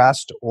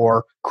stressed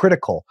or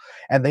critical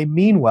and they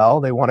mean well.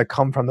 They want to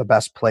come from the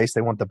best place.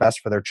 They want the best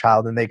for their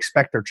child and they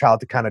expect their child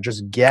to kind of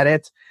just get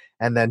it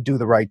and then do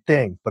the right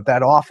thing. But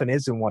that often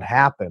isn't what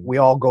happened. We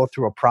all go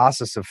through a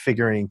process of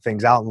figuring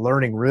things out and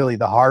learning really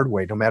the hard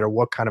way, no matter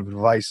what kind of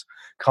advice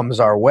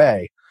comes our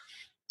way,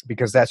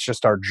 because that's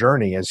just our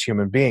journey as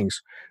human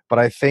beings. But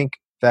I think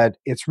that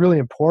it's really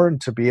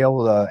important to be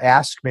able to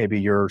ask maybe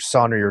your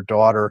son or your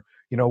daughter,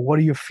 what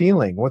are you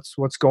feeling?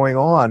 What's going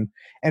on?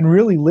 And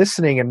really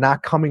listening and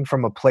not coming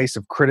from a place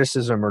of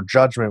criticism or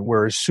judgment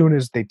where as soon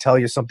as they tell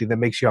you something that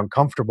makes you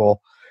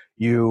uncomfortable,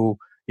 you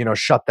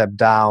shut them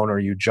down or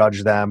you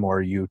judge them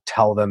or you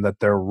tell them that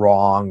they're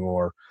wrong,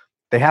 or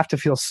they have to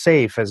feel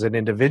safe as an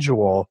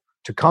individual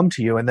to come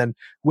to you. And then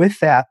with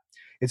that,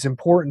 it's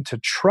important to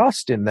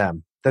trust in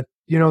them that,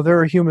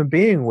 they're a human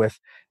being with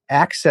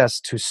access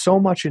to so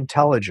much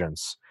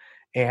intelligence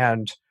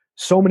and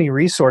so many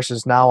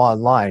resources now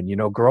online.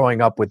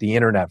 Growing up with the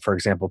internet, for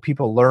example,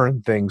 people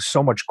learn things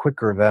so much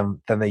quicker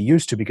than they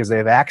used to because they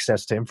have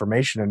access to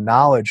information and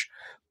knowledge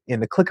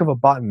in the click of a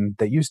button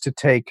that used to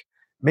take,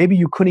 maybe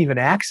you couldn't even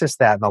access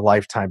that in a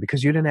lifetime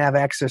because you didn't have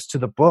access to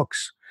the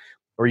books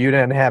or you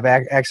didn't have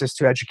access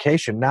to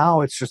education.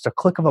 Now it's just a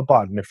click of a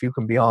button if you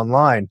can be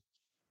online.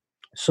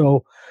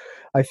 So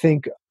I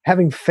think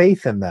having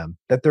faith in them,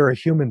 that they're a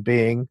human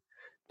being,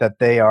 that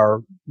they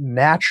are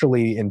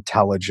naturally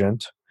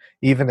intelligent,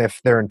 even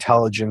if their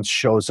intelligence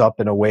shows up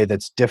in a way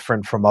that's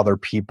different from other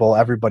people.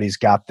 Everybody's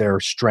got their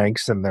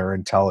strengths and their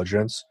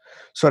intelligence.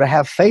 So to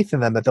have faith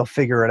in them that they'll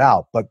figure it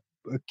out. But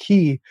the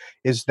key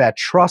is that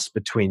trust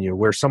between you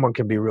where someone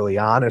can be really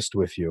honest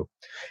with you.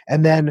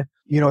 And then,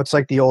 it's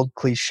like the old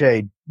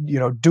cliche,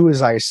 do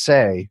as I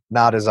say,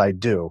 not as I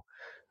do,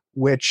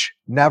 which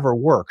never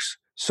works.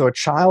 So a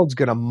child's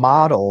going to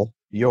model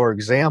your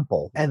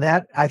example. And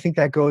that, I think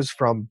that goes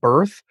from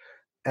birth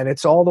and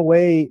it's all the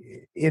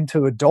way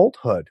into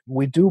adulthood.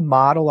 We do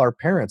model our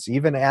parents.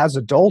 Even as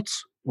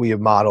adults, we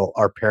model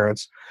our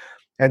parents.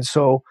 And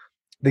so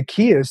the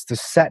key is to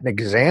set an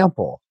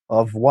example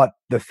of what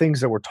the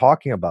things that we're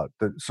talking about.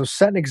 So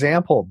set an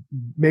example.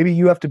 Maybe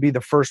you have to be the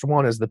first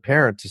one as the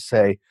parent to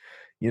say,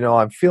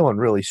 I'm feeling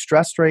really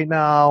stressed right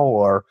now,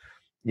 or,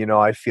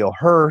 I feel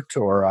hurt,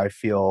 or I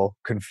feel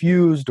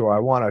confused, or I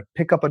want to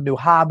pick up a new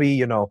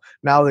hobby.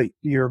 Now that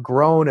you're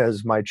grown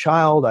as my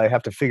child, I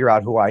have to figure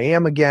out who I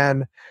am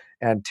again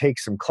and take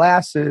some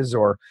classes,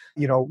 or,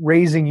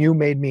 raising you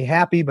made me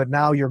happy, but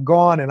now you're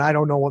gone and I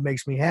don't know what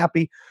makes me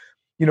happy.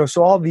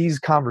 So all these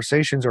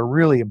conversations are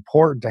really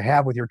important to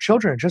have with your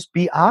children, and just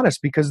be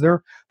honest, because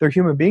they're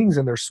human beings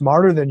and they're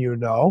smarter than you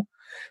know.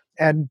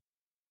 And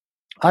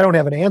I don't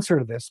have an answer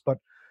to this, but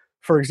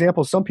for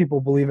example, some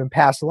people believe in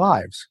past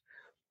lives.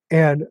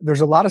 And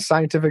there's a lot of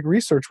scientific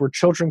research where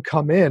children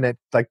come in at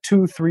like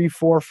 2, 3,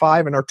 4,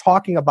 5 and are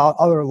talking about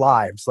other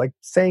lives, like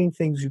saying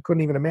things you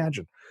couldn't even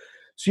imagine.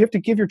 So you have to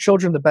give your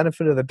children the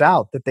benefit of the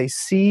doubt that they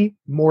see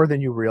more than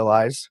you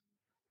realize.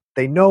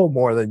 They know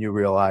more than you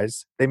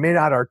realize. They may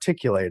not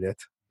articulate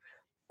it.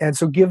 And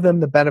so give them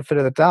the benefit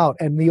of the doubt.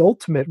 And the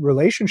ultimate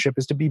relationship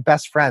is to be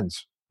best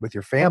friends with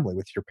your family,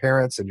 with your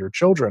parents and your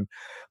children.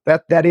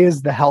 That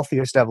is the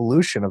healthiest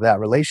evolution of that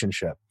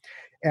relationship.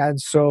 And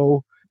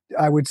so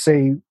I would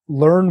say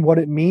learn what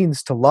it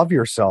means to love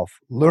yourself.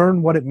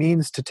 Learn what it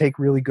means to take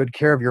really good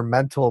care of your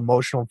mental,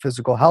 emotional, and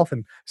physical health,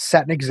 and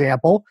set an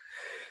example.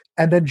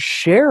 And then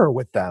share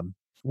with them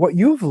what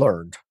you've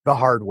learned the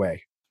hard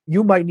way.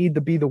 You might need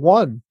to be the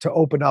one to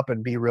open up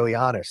and be really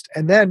honest.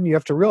 And then you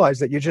have to realize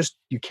that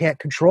you can't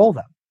control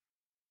them.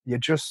 You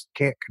just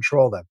can't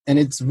control them. And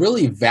it's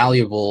really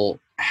valuable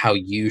how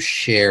you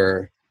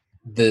share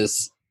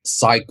this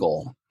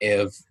cycle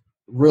of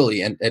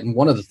really, and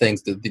one of the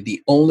things that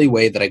the only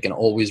way that I can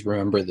always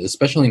remember this,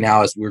 especially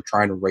now as we're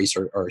trying to raise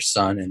our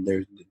son, and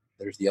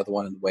there's the other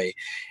one in the way,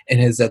 and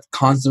is that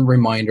constant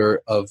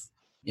reminder of,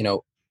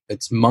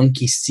 it's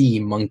monkey see,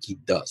 monkey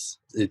does.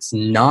 It's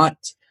not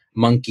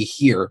monkey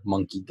hear,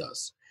 monkey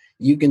does.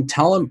 You can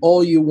tell them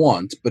all you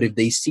want, but if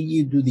they see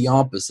you do the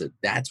opposite,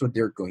 that's what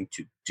they're going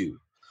to do.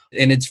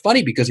 And it's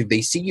funny because if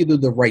they see you do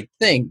the right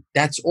thing,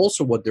 that's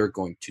also what they're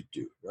going to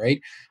do,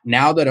 right?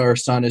 Now that our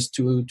son is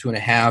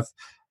 2.5,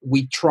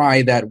 we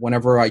try that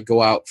whenever I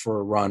go out for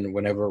a run,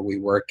 whenever we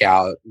work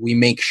out, we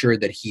make sure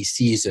that he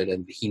sees it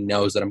and he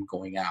knows that I'm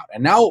going out.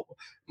 And now,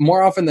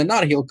 more often than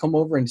not, he'll come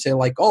over and say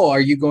like, "Oh, are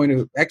you going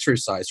to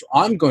exercise?"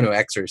 Or, "I'm going to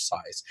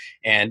exercise."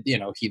 And,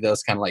 he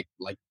does kind of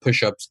like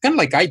push-ups, kind of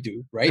like I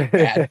do, right?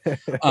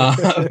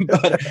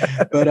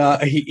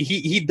 But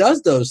he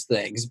does those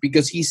things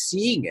because he's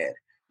seeing it.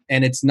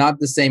 And it's not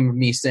the same as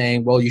me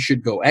saying, well, you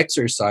should go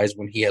exercise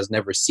when he has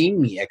never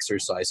seen me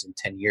exercise in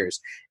 10 years.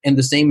 And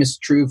the same is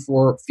true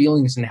for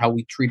feelings and how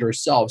we treat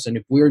ourselves. And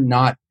if we're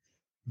not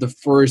the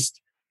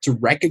first to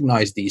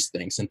recognize these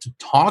things and to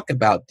talk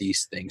about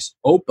these things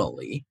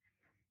openly,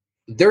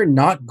 they're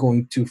not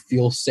going to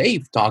feel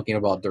safe talking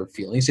about their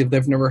feelings if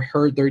they've never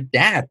heard their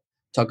dad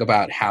talk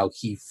about how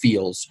he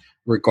feels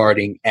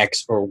regarding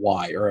X or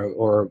Y,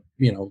 or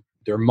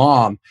their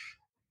mom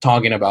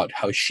talking about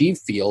how she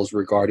feels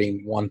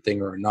regarding one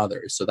thing or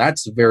another. So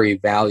that's very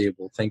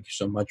valuable. Thank you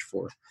so much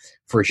for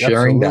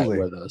sharing Absolutely.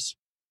 that with us.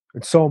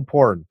 It's so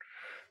important.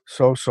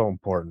 So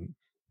important.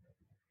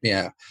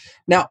 Yeah.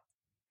 Now,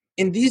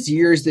 in these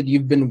years that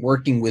you've been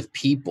working with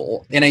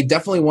people, and I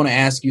definitely want to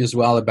ask you as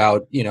well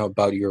about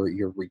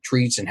your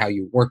retreats and how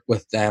you work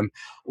with them.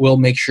 We'll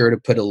make sure to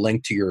put a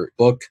link to your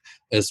book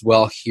as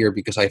well here,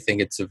 because I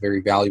think it's a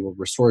very valuable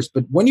resource.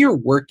 But when you're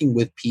working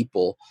with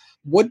people,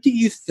 what do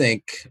you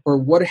think, or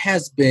what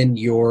has been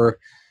your,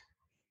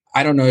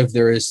 I don't know if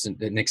there is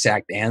an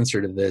exact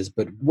answer to this,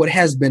 but what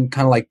has been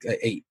kind of like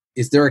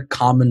is there a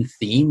common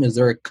theme? Is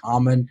there a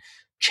common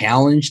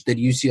challenge that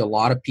you see a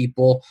lot of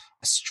people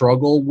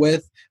struggle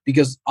with?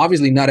 Because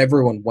obviously not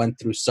everyone went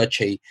through such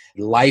a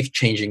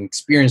life-changing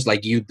experience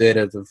like you did,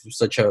 of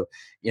such a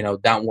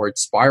downward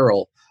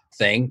spiral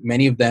thing.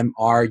 Many of them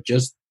are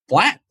just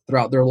flat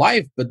throughout their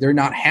life, but they're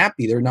not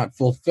happy, they're not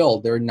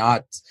fulfilled, they're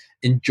not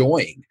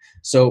enjoying.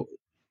 So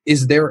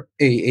is there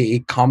a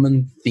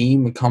common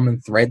theme, a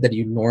common thread that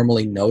you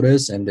normally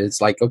notice, and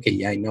it's like, okay,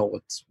 yeah, I know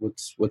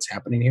what's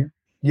happening here?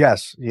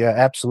 Yes. Yeah,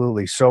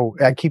 absolutely. So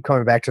I keep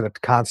coming back to the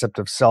concept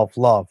of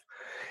self-love.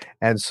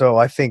 And so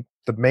I think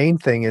the main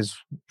thing is,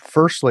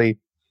 firstly,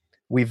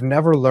 we've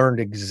never learned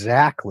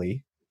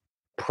exactly,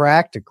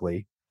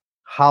 practically,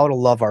 how to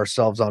love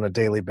ourselves on a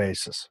daily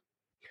basis.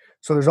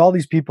 So there's all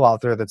these people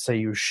out there that say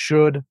you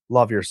should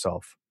love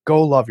yourself,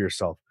 go love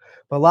yourself.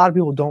 But a lot of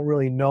people don't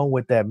really know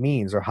what that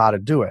means or how to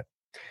do it.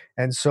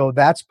 And so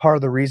that's part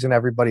of the reason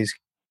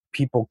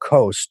people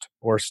coast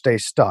or stay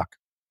stuck.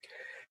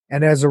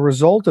 And as a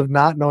result of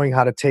not knowing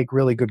how to take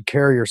really good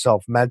care of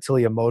yourself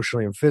mentally,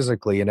 emotionally, and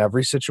physically in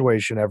every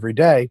situation, every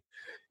day,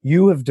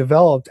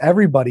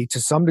 everybody to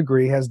some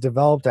degree has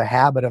developed a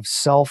habit of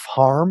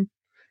self-harm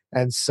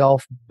and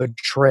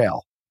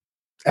self-betrayal.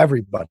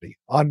 Everybody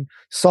on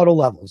subtle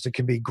levels. It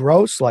can be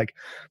gross, like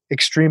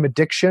extreme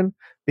addiction,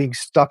 being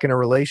stuck in a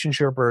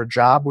relationship or a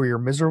job where you're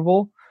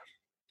miserable,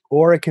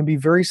 or it can be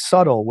very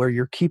subtle where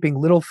you're keeping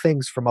little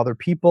things from other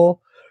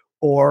people,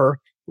 or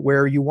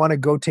where you want to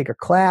go take a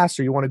class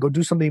or you want to go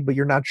do something, but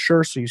you're not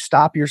sure. So you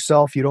stop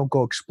yourself. You don't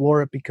go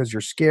explore it because you're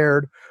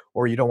scared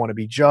or you don't want to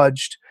be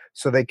judged.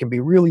 So they can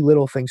be really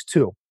little things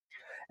too.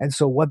 And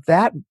so what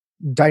that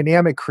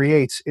dynamic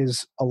creates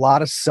is a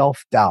lot of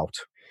self-doubt.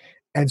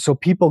 And so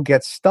people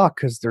get stuck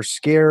because they're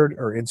scared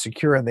or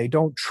insecure and they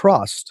don't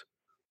trust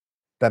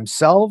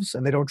themselves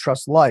and they don't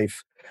trust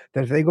life,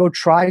 that if they go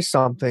try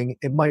something,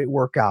 it might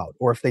work out.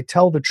 Or if they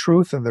tell the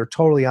truth and they're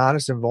totally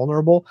honest and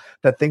vulnerable,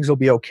 that things will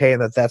be okay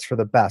and that that's for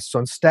the best. So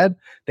instead,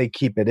 they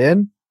keep it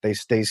in, they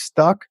stay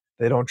stuck,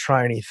 they don't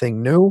try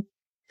anything new.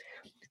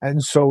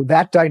 And so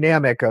that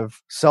dynamic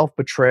of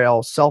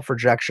self-betrayal,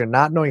 self-rejection,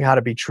 not knowing how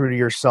to be true to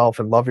yourself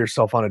and love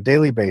yourself on a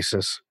daily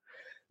basis,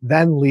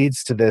 then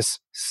leads to this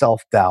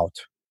self-doubt.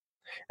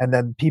 And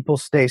then people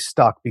stay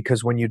stuck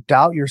because when you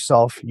doubt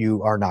yourself,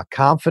 you are not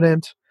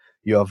confident,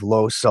 you have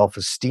low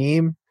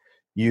self-esteem,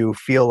 you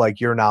feel like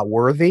you're not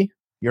worthy,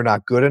 you're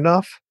not good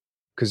enough.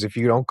 Because if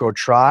you don't go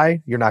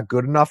try, you're not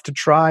good enough to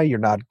try, you're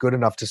not good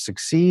enough to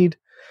succeed.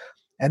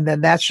 And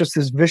then that's just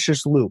this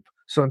vicious loop.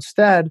 So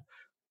instead,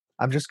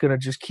 I'm just going to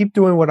just keep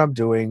doing what I'm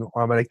doing,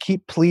 or I'm going to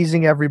keep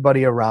pleasing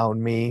everybody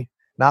around me,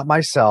 not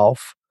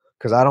myself,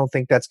 because I don't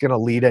think that's going to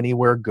lead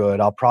anywhere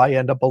good. I'll probably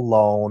end up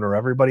alone, or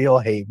everybody will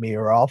hate me,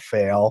 or I'll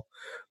fail.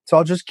 So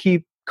I'll just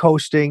keep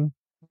coasting,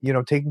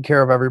 taking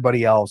care of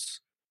everybody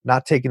else,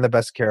 not taking the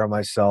best care of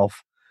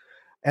myself.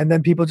 And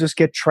then people just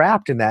get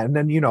trapped in that. And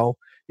then,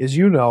 as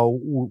you know,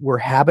 we're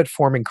habit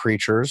forming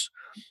creatures.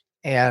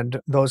 And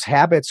those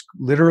habits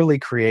literally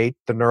create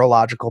the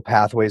neurological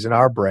pathways in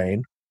our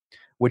brain,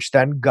 which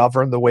then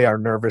govern the way our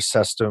nervous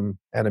system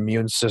and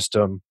immune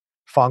system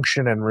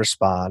function and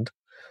respond.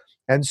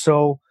 And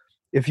so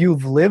if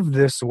you've lived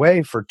this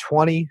way for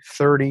 20,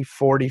 30,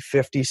 40,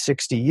 50,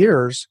 60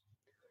 years,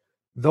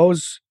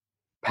 those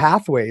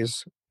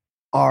pathways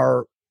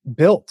are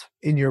built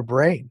in your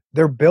brain.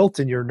 They're built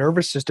in your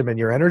nervous system and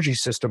your energy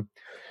system.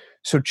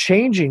 So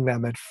changing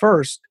them at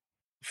first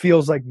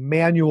feels like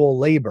manual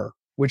labor,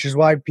 which is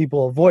why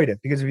people avoid it.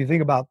 Because if you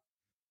think about,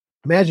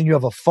 imagine you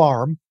have a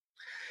farm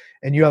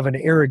and you have an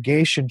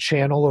irrigation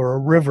channel or a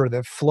river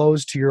that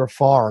flows to your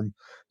farm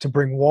to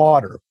bring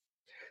water.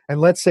 And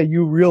let's say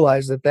you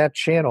realize that that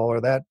channel or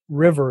that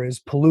river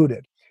is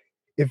polluted.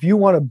 If you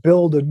want to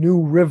build a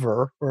new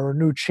river or a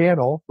new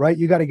channel, right,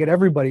 you got to get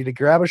everybody to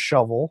grab a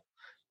shovel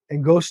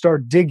and go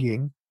start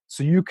digging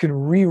so you can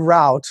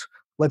reroute,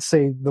 let's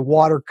say, the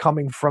water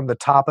coming from the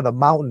top of the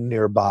mountain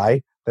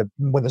nearby, that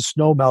when the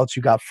snow melts,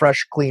 you got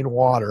fresh, clean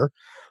water.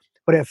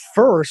 But at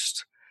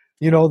first,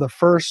 the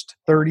first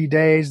 30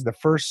 days, the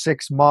first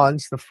 6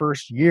 months, the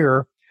first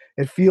year,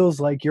 it feels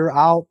like you're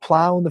out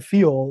plowing the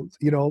field,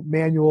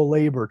 manual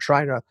labor,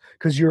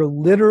 because you're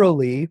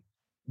literally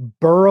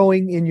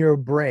burrowing in your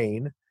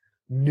brain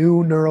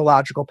new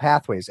neurological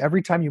pathways.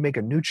 Every time you make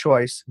a new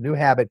choice, new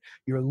habit,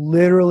 you're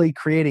literally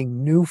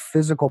creating new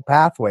physical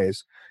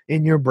pathways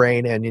in your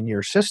brain and in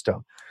your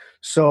system.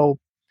 So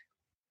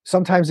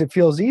sometimes it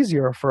feels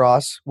easier for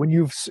us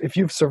if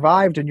you've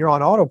survived and you're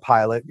on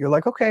autopilot, you're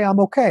like, okay, I'm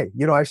okay.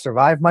 I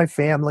survived my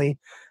family.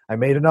 I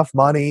made enough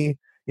money.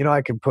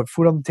 I can put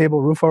food on the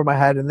table, roof over my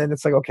head. And then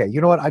it's like, okay,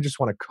 you know what? I just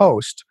want to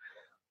coast.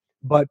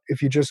 But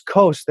if you just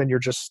coast, then you're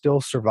just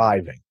still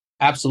surviving.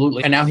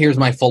 Absolutely. And now here's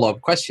my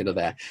follow-up question to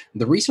that.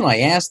 The reason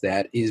I ask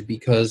that is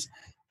because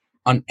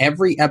on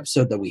every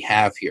episode that we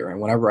have here,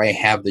 and whenever I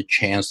have the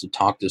chance to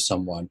talk to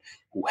someone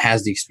who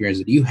has the experience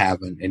that you have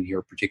in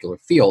your particular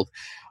field,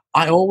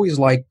 I always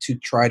like to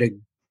try to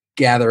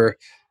gather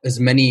as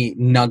many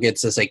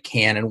nuggets as I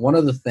can. And one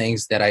of the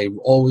things that I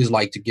always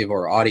like to give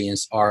our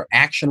audience are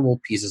actionable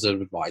pieces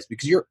of advice,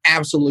 because you're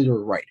absolutely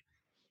right.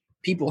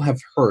 People have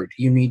heard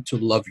you need to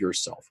love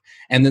yourself.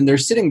 And then they're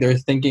sitting there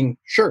thinking,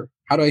 sure,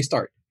 how do I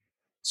start?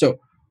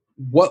 So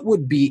what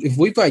would be, if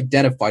you've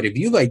identified,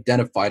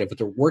 if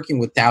they're working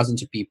with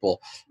thousands of people,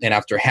 and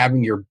after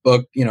having your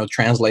book,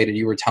 translated,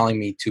 you were telling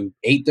me, to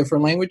 8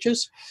 different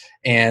languages,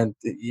 and,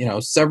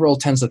 several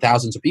tens of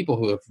thousands of people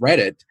who have read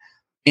it,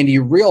 and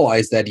you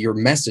realize that your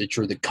message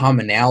or the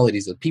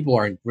commonalities that people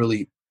aren't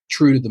really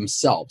true to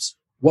themselves,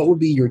 what would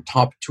be your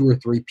top 2 or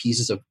 3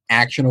 pieces of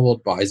actionable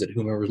advice that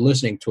whomever is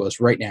listening to us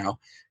right now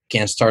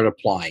can start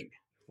applying?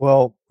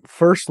 Well,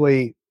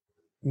 firstly,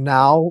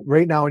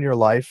 right now in your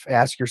life,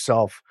 ask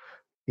yourself,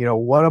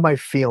 what am I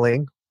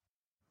feeling?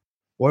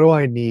 What do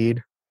I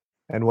need?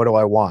 And what do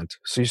I want?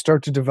 So you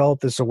start to develop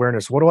this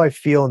awareness. What do I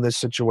feel in this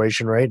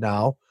situation right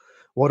now?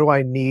 What do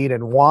I need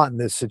and want in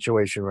this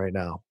situation right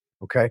now?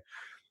 Okay.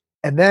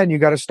 And then you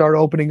got to start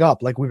opening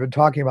up. Like we've been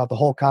talking about, the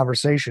whole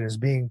conversation is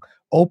being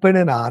open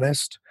and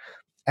honest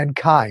and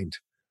kind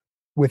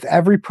with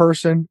every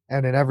person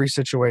and in every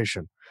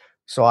situation.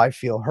 So I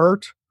feel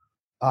hurt.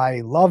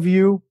 I love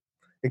you.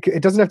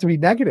 It doesn't have to be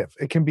negative.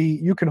 It can be,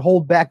 you can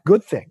hold back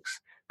good things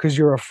because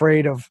you're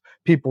afraid of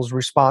people's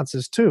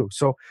responses too.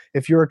 So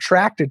if you're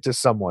attracted to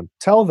someone,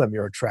 tell them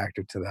you're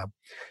attracted to them.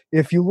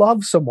 If you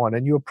love someone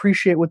and you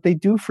appreciate what they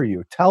do for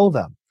you, tell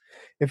them.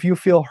 If you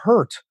feel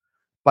hurt,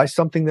 by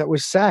something that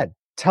was said.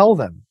 Tell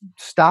them,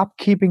 stop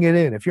keeping it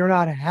in. If you're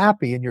not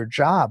happy in your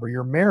job or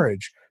your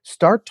marriage,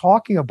 start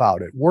talking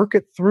about it, work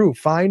it through,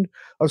 find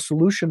a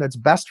solution that's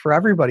best for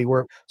everybody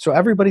so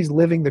everybody's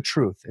living the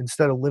truth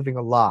instead of living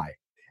a lie.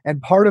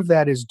 And part of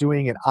that is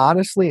doing it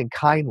honestly and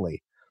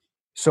kindly.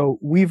 So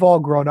we've all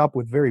grown up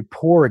with very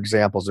poor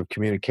examples of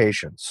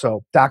communication.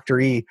 So Dr.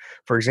 E,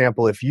 for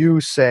example, if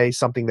you say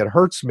something that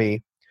hurts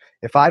me,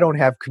 if I don't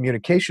have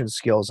communication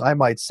skills, I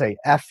might say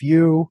F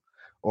you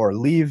or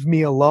leave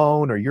me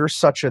alone or you're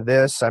such a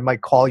this. I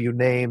might call you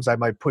names. I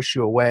might push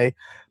you away.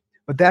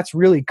 But that's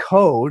really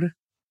code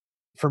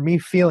for me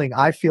feeling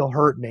I feel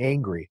hurt and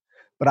angry.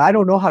 But I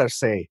don't know how to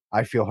say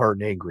I feel hurt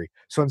and angry.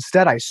 So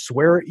instead, I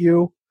swear at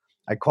you,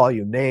 I call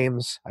you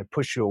names, I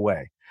push you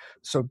away.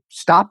 So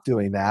stop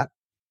doing that,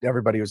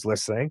 everybody who's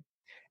listening,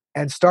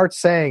 and start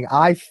saying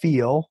I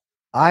feel,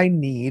 I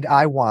need,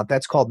 I want.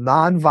 That's called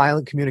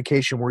nonviolent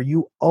communication, where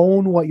you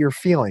own what you're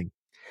feeling.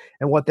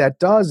 And what that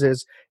does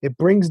is it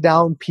brings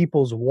down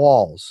people's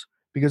walls.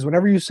 Because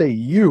whenever you say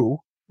you,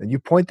 and you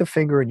point the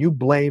finger and you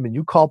blame and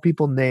you call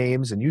people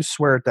names and you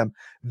swear at them,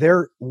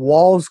 their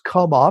walls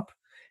come up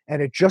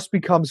and it just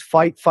becomes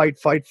fight, fight,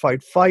 fight,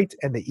 fight, fight.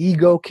 And the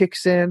ego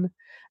kicks in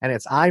and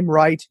it's I'm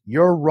right,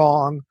 you're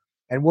wrong.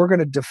 And we're going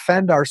to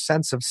defend our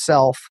sense of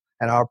self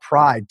and our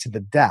pride to the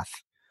death.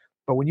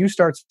 But when you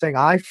start saying,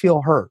 I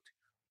feel hurt,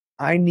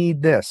 I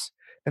need this.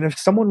 And if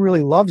someone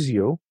really loves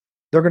you,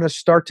 they're going to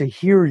start to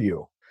hear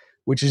you,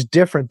 which is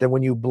different than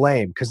when you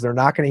blame, because they're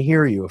not going to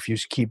hear you if you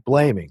keep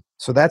blaming.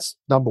 So that's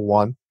number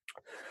one.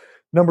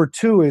 Number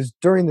two is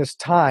during this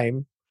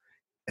time,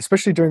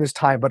 especially during this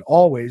time, but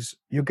always,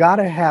 you got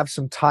to have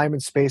some time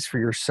and space for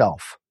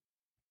yourself.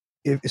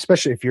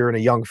 Especially if you're in a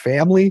young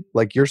family,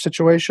 like your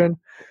situation,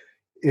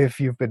 if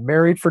you've been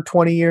married for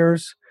 20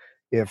 years,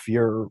 if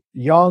you're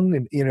young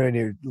and in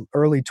your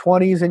early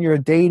 20s and you're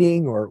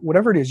dating or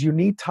whatever it is, you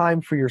need time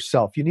for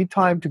yourself. You need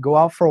time to go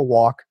out for a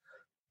walk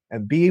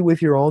and be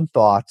with your own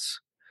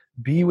thoughts,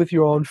 be with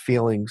your own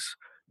feelings,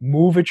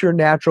 move at your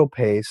natural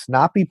pace,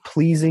 not be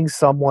pleasing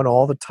someone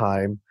all the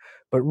time,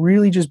 but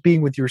really just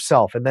being with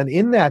yourself. And then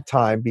in that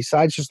time,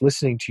 besides just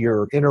listening to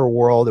your inner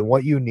world and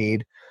what you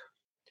need,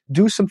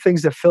 do some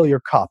things that fill your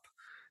cup.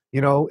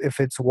 You know, if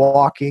it's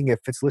walking, if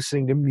it's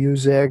listening to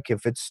music,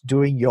 if it's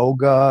doing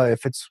yoga,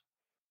 if it's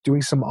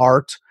doing some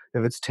art,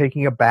 if it's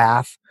taking a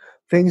bath,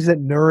 things that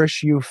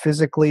nourish you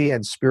physically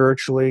and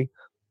spiritually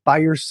by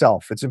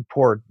yourself. It's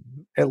important.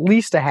 At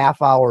least a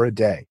half hour a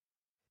day,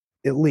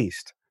 at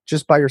least,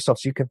 just by yourself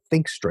so you can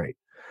think straight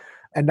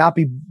and not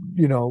be,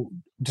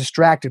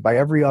 distracted by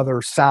every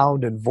other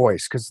sound and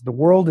voice, because the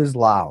world is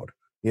loud,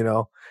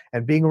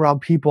 and being around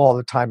people all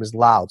the time is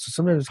loud. So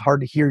sometimes it's hard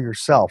to hear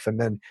yourself and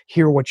then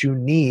hear what you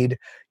need.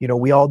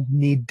 We all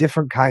need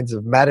different kinds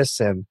of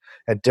medicine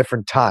at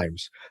different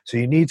times. So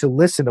you need to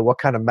listen to what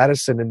kind of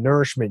medicine and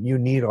nourishment you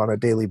need on a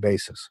daily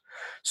basis.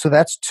 So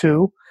that's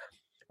two.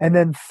 And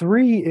then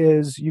three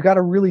is you got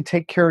to really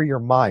take care of your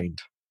mind.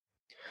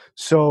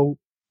 So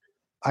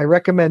I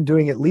recommend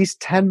doing at least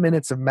 10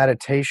 minutes of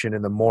meditation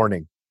in the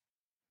morning.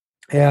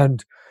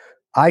 And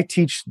I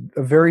teach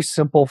a very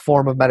simple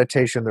form of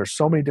meditation. There's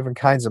so many different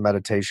kinds of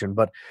meditation,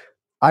 but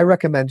I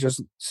recommend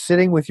just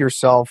sitting with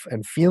yourself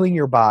and feeling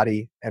your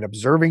body and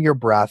observing your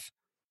breath.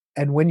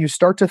 And when you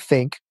start to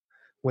think,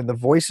 when the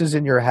voices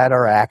in your head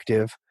are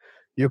active,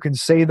 you can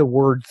say the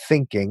word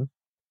thinking,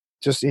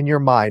 just in your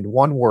mind,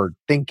 one word,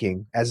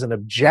 thinking, as an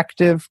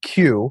objective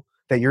cue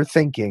that you're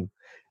thinking,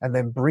 and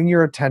then bring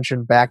your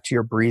attention back to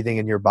your breathing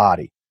and your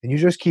body. And you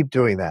just keep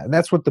doing that. And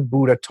that's what the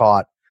Buddha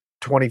taught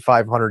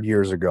 2,500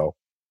 years ago.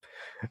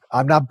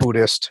 I'm not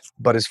Buddhist,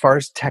 but as far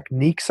as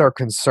techniques are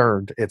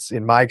concerned, it's,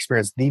 in my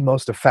experience, the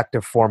most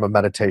effective form of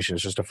meditation.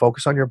 It's just to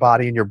focus on your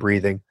body and your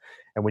breathing.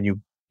 And when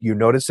you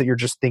notice that you're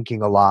just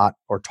thinking a lot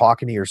or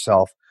talking to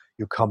yourself,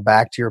 you come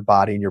back to your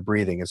body and your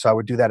breathing. And so I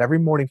would do that every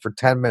morning for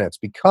 10 minutes,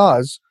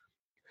 because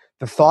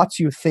the thoughts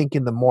you think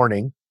in the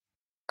morning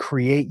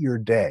create your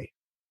day.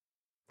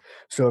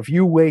 So if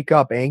you wake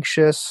up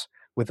anxious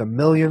with a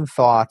million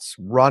thoughts,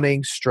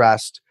 running,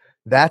 stressed,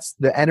 that's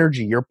the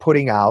energy you're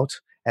putting out,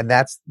 and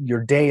that's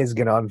your day is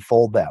going to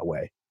unfold that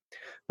way.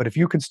 But if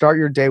you can start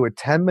your day with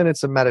 10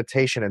 minutes of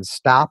meditation and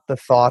stop the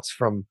thoughts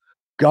from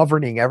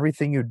governing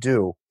everything you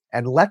do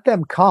and let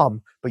them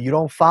come, but you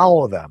don't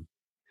follow them,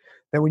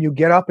 then when you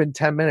get up in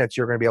 10 minutes,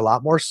 you're going to be a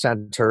lot more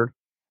centered,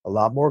 a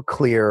lot more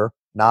clear,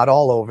 not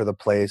all over the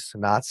place,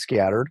 not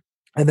scattered.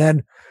 And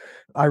then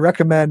I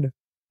recommend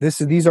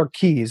these are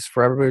keys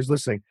for everybody who's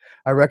listening.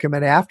 I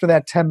recommend after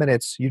that 10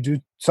 minutes, you do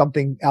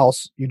something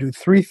else. You do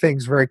three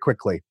things very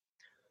quickly.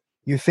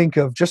 You think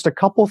of just a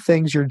couple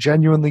things you're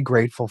genuinely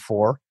grateful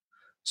for,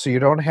 so you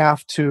don't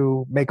have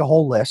to make a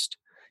whole list.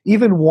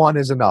 Even one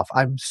is enough.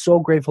 I'm so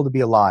grateful to be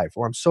alive,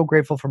 or I'm so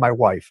grateful for my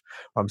wife,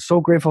 or I'm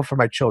so grateful for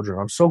my children,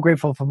 or I'm so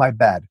grateful for my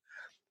bed.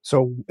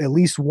 So at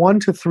least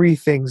 1 to 3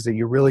 things that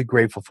you're really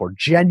grateful for,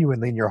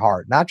 genuinely in your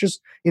heart, not just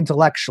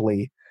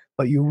intellectually,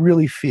 but you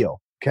really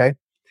feel, okay?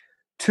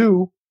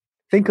 2,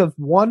 think of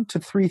 1 to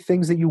 3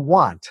 things that you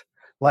want.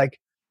 Like,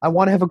 I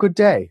want to have a good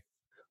day,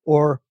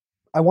 or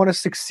I want to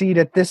succeed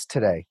at this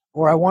today,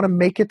 or I want to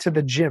make it to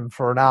the gym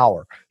for an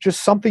hour.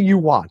 Just something you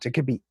want. It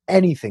could be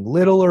anything,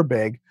 little or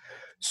big.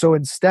 So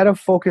instead of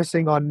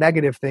focusing on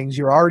negative things,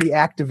 you're already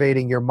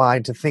activating your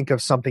mind to think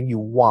of something you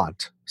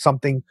want,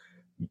 something,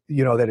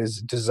 that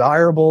is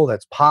desirable,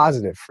 that's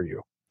positive for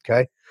you.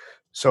 Okay.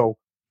 So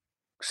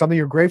something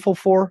you're grateful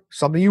for,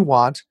 something you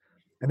want.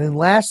 And then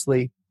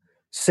lastly,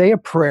 say a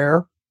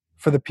prayer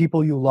for the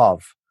people you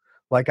love.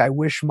 Like, I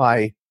wish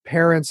my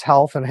parents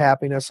health and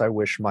happiness. I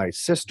wish my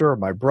sister or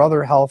my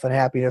brother health and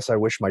happiness. I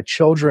wish my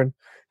children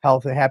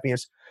health and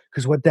happiness.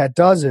 Because what that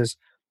does is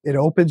it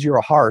opens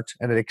your heart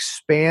and it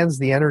expands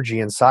the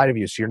energy inside of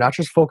you. So you're not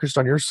just focused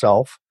on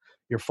yourself,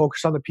 you're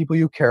focused on the people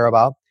you care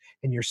about,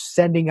 and you're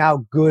sending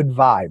out good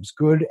vibes,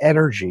 good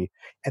energy.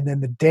 And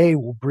then the day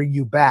will bring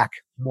you back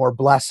more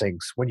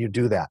blessings when you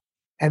do that.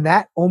 And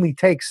that only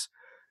takes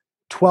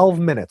 12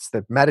 minutes,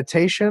 that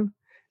meditation,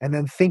 and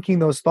then thinking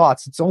those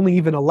thoughts. It's only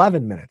even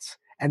 11 minutes.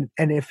 And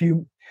if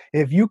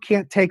you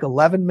can't take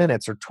 11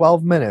 minutes or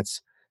 12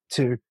 minutes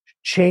to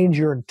change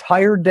your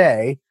entire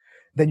day,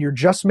 then you're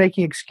just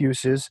making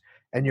excuses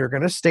and you're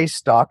going to stay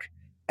stuck.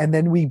 And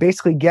then we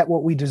basically get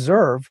what we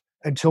deserve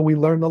until we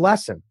learn the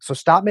lesson. So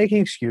stop making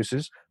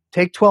excuses,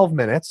 take 12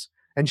 minutes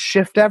and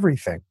shift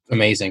everything.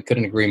 Amazing.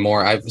 Couldn't agree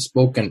more. I've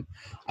spoken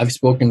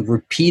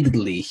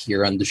repeatedly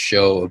here on the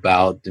show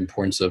about the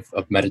importance of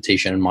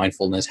meditation and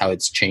mindfulness, how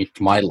it's changed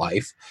my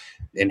life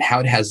and how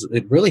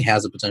it really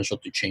has the potential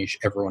to change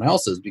everyone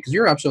else's, because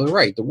you're absolutely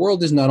right. The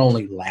world is not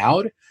only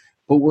loud,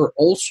 but we're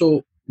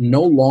also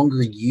no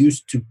longer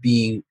used to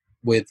being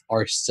with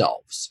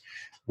ourselves.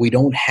 We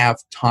don't have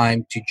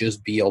time to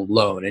just be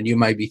alone. And you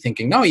might be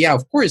thinking, oh yeah,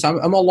 of course,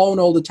 I'm alone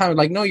all the time.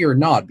 Like, no, you're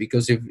not.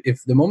 Because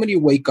if the moment you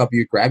wake up,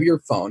 you grab your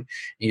phone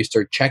and you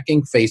start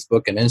checking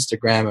Facebook and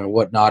Instagram and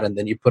whatnot, and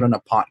then you put on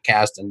a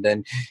podcast and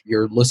then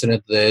you're listening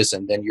to this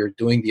and then you're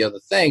doing the other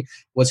thing,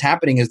 what's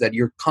happening is that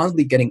you're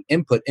constantly getting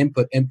input,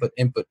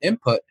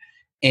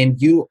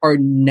 and you are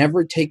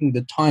never taking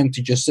the time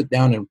to just sit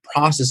down and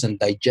process and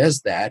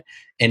digest that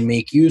and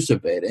make use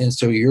of it. And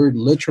so you're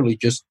literally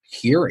just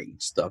hearing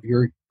stuff.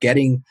 You're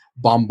getting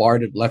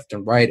bombarded left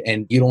and right,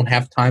 and you don't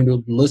have time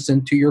to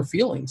listen to your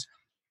feelings,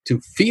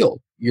 to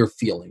feel your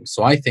feelings.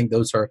 So I think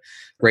those are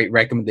great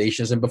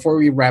recommendations. And before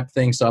we wrap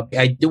things up,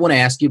 I do want to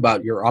ask you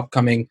about your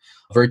upcoming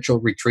virtual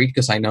retreat,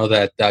 because I know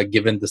that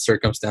given the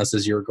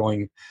circumstances, you're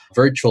going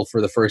virtual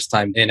for the first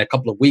time in a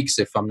couple of weeks,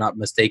 if I'm not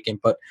mistaken.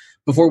 But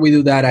before we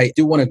do that, I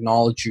do want to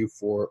acknowledge you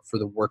for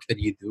the work that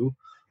you do.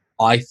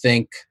 I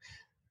think,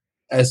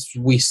 as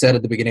we said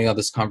at the beginning of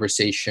this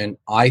conversation,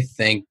 I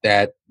think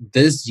that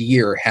this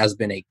year has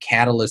been a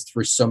catalyst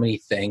for so many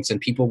things, and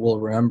people will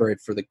remember it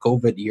for the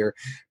COVID year.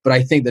 But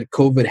I think that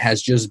COVID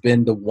has just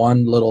been the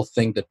one little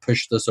thing that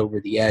pushed us over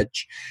the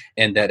edge,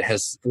 and that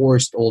has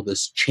forced all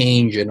this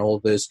change and all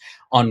this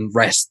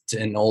unrest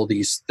and all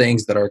these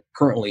things that are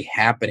currently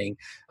happening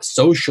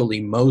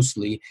socially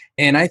mostly.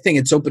 And I think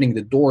it's opening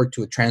the door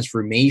to a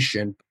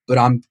transformation. But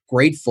I'm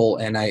grateful,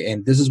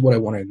 and this is what I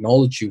want to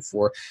acknowledge you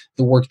for,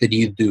 the work that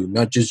you do,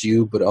 not just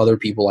you, but other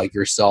people like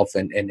yourself,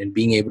 and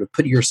being able to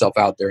put yourself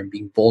out there and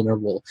being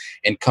vulnerable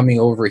and coming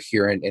over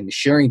here and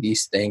sharing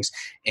these things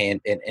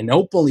and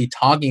openly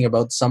talking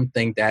about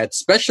something that,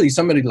 especially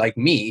somebody like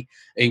me,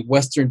 a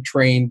Western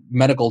trained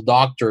medical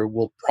doctor,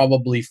 will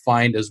probably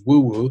find as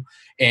woo-woo.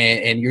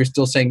 And you're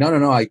still saying, no,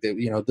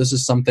 this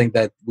is something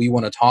that we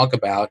want to talk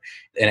about.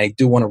 And I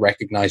do want to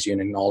recognize you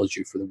and acknowledge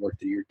you for the work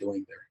that you're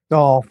doing there.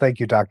 Oh, thank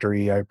you, Dr.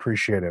 E. I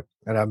appreciate it.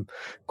 And I'm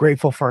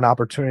grateful for an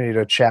opportunity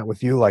to chat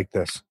with you like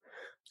this.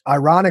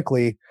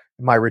 Ironically,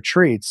 in my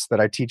retreats that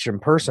I teach in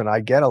person,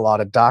 I get a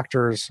lot of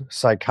doctors,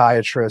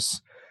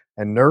 psychiatrists,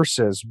 and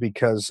nurses,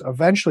 because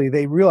eventually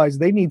they realize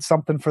they need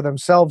something for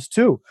themselves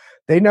too.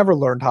 They never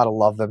learned how to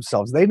love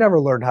themselves. They never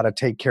learned how to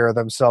take care of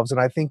themselves. And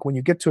I think when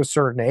you get to a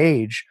certain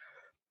age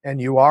and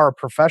you are a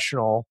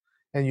professional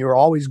and you're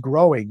always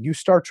growing, you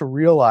start to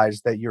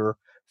realize that your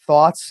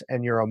thoughts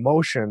and your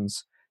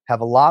emotions have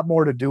a lot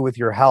more to do with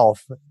your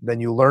health than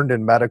you learned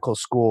in medical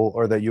school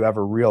or that you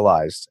ever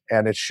realized.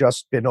 And it's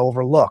just been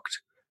overlooked,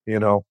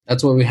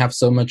 That's why we have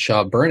so much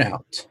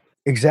burnout.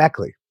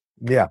 Exactly.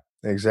 Yeah,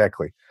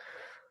 exactly.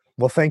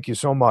 Well, thank you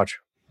so much.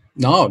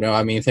 No,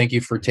 I mean, thank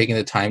you for taking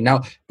the time.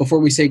 Now, before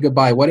we say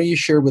goodbye, why don't you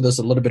share with us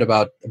a little bit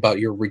about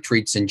your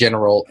retreats in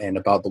general and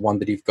about the one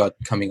that you've got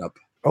coming up?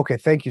 Okay,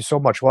 thank you so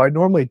much. Well, I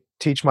normally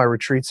teach my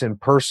retreats in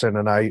person,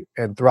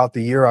 and throughout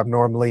the year, I'm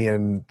normally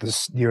in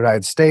the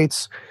United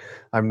States.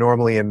 I'm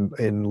normally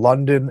in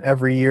London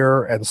every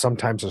year, and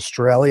sometimes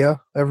Australia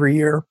every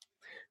year.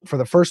 For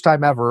the first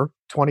time ever,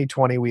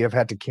 2020, we have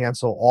had to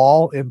cancel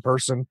all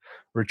in-person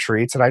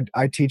retreats, and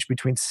I teach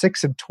between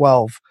 6 and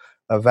 12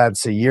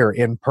 events a year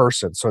in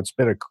person. So it's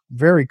been a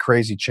very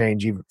crazy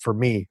change even for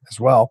me as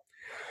well.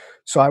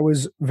 So I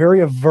was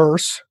very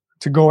averse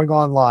to going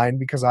online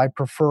because I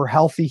prefer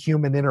healthy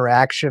human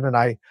interaction, and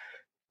I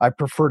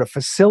prefer to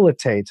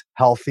facilitate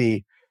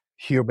healthy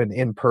human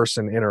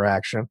in-person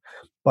interaction.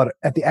 But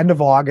at the end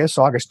of August,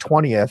 August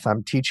 20th,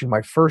 I'm teaching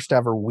my first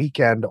ever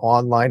weekend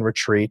online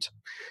retreat.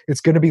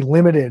 It's going to be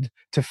limited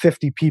to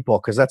 50 people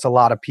because that's a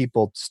lot of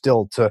people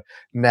still to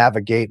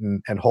navigate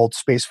and hold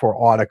space for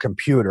on a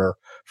computer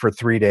for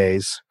 3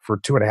 days, for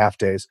 2.5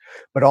 days.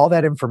 But all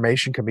that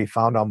information can be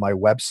found on my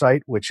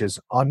website, which is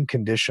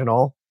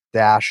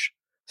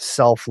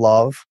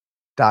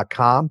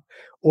unconditional-selflove.com.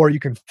 Or you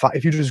can,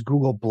 if you just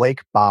Google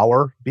Blake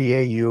Bauer,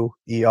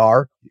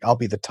 Bauer, I'll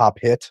be the top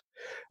hit.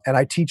 And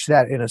I teach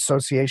that in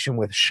association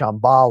with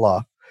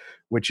Shambhala,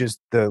 which is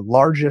the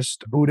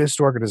largest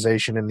Buddhist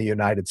organization in the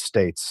United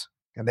States.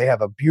 And they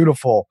have a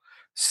beautiful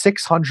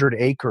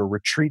 600-acre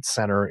retreat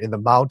center in the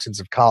mountains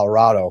of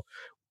Colorado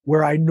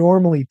where I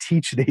normally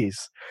teach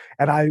these,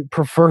 and I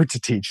prefer to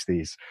teach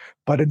these.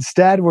 But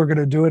instead, we're going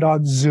to do it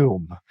on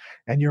Zoom.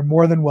 And you're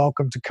more than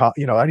welcome to come.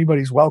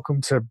 Anybody's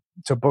welcome to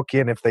book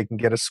in if they can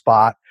get a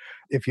spot,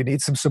 if you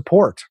need some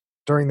support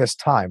during this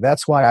time.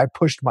 That's why I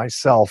pushed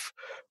myself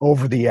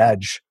over the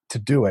edge to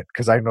do it,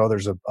 because I know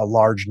there's a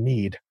large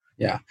need.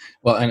 Yeah.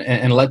 Well,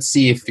 and let's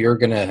see if you're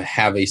going to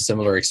have a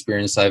similar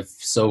experience. I've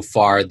so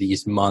far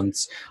these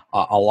months,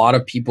 a lot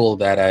of people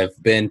that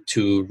I've been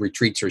to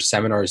retreats or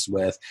seminars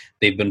with,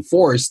 they've been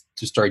forced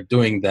to start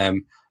doing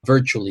them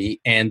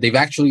virtually, and they've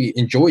actually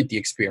enjoyed the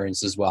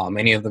experience as well.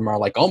 Many of them are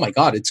like, oh my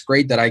God, it's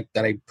great that I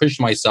pushed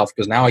myself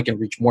because now I can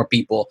reach more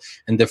people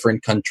in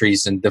different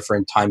countries and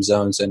different time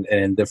zones and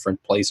in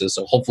different places.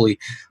 So hopefully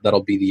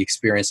that'll be the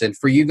experience. And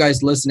for you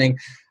guys listening,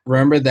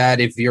 remember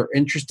that if you're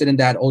interested in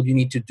that, all you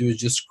need to do is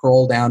just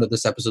scroll down to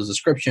this episode's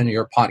description,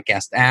 your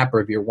podcast app, or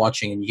if you're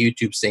watching in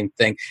YouTube, same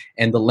thing.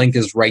 And the link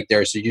is right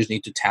there. So you just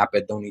need to tap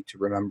it. Don't need to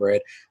remember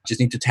it. Just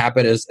need to tap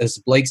it.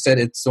 As Blake said,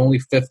 it's only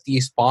 50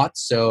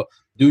 spots. So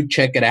do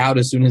check it out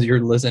as soon as you're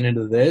listening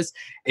to this.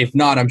 If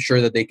not, I'm sure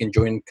that they can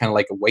join kind of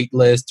like a wait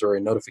list or a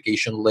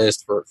notification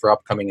list for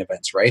upcoming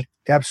events, right?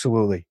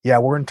 Absolutely. Yeah,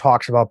 we're in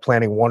talks about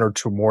planning 1 or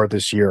 2 more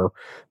this year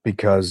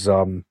because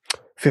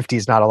 50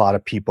 is not a lot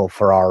of people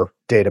for our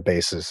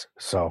databases.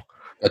 So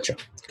Gotcha.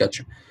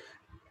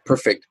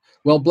 Perfect.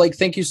 Well, Blake,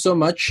 thank you so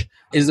much.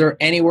 Is there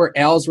anywhere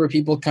else where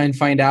people can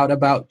find out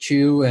about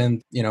you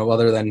and,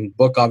 other than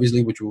book,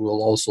 obviously, which we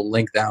will also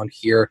link down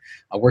here,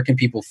 where can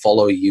people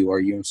follow you? Are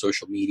you on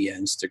social media,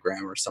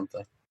 Instagram or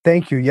something?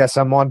 Thank you. Yes,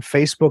 I'm on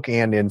Facebook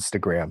and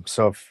Instagram.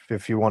 So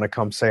if you want to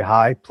come say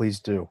hi, please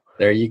do.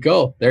 There you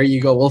go.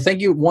 Well,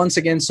 thank you once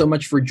again so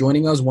much for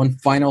joining us. One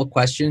final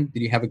question.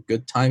 Did you have a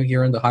good time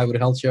here on the Highwood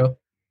Health Show?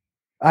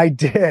 I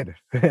did.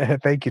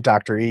 Thank you,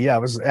 Dr. E. Yeah,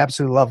 it was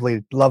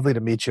absolutely lovely to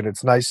meet you. And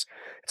it's nice.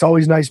 It's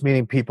always nice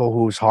meeting people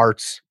whose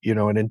hearts,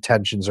 and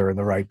intentions are in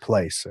the right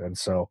place. And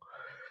so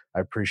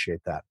I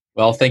appreciate that.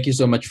 Well, thank you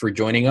so much for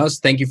joining us.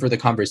 Thank you for the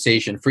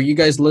conversation. For you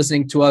guys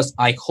listening to us,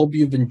 I hope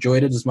you've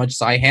enjoyed it as much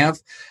as I have.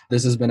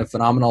 This has been a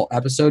phenomenal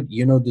episode.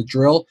 You know the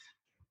drill.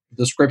 The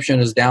description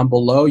is down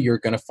below. You're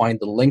going to find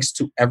the links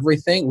to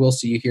everything. We'll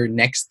see you here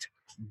next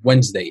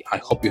Wednesday. I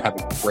hope you have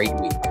a great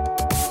week.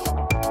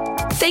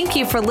 Thank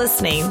you for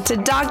listening to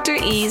Dr.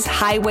 E's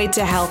Highway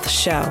to Health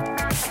show,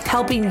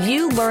 helping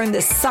you learn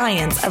the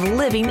science of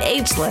living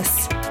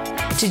ageless.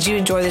 Did you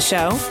enjoy the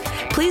show?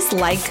 Please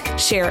like,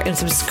 share, and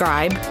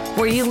subscribe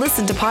where you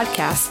listen to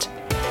podcasts.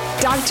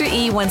 Dr.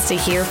 E wants to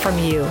hear from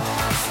you.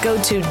 Go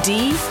to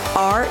dre.show.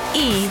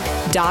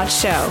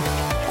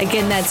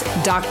 Again, that's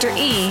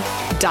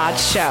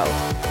dre.show.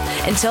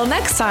 Until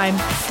next time,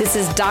 this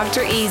is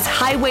Dr. E's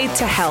Highway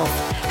to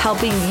Health,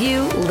 helping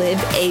you live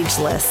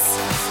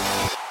ageless.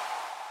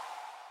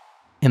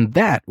 And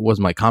that was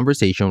my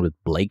conversation with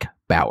Blake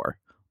Bauer.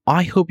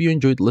 I hope you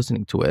enjoyed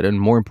listening to it,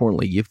 and more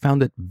importantly, you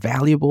found it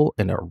valuable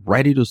and are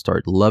ready to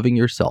start loving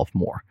yourself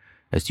more.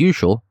 As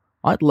usual,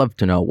 I'd love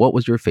to know what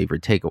was your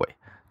favorite takeaway.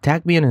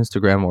 Tag me on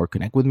Instagram or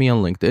connect with me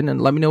on LinkedIn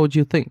and let me know what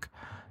you think.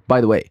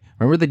 By the way,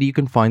 remember that you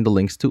can find the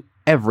links to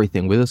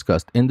everything we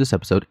discussed in this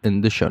episode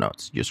in the show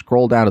notes. Just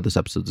scroll down to this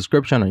episode's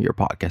description on your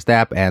podcast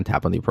app and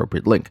tap on the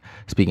appropriate link.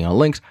 Speaking of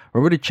links,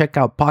 remember to check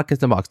out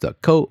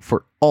podcastinbox.co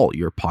for all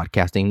your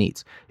podcasting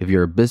needs. If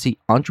you're a busy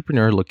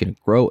entrepreneur looking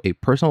to grow a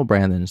personal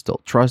brand and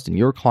instill trust in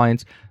your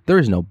clients, there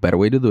is no better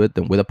way to do it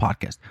than with a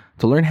podcast.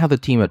 To learn how the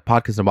team at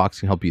Podcast in a Box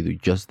can help you do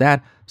just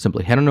that,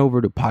 simply head on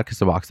over to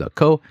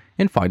podcastinbox.co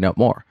and find out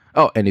more.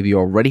 Oh, and if you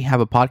already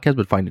have a podcast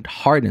but find it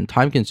hard and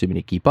time-consuming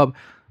to keep up,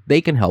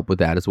 they can help with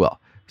that as well.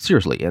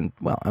 Seriously, and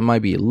well, I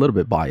might be a little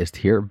bit biased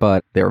here,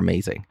 but they're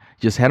amazing.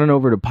 Just head on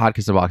over to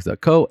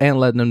podcastinbox.co and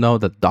let them know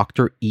that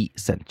Dr. E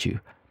sent you.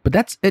 But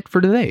that's it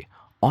for today.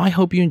 I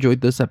hope you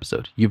enjoyed this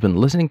episode. You've been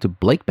listening to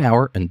Blake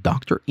Bauer and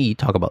Dr. E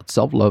talk about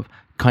self-love,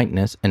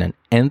 kindness, and an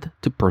end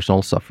to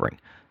personal suffering.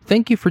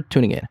 Thank you for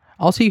tuning in.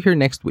 I'll see you here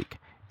next week.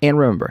 And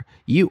remember,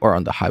 you are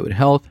on the highway to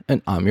health,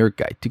 and I'm your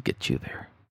guide to get you there.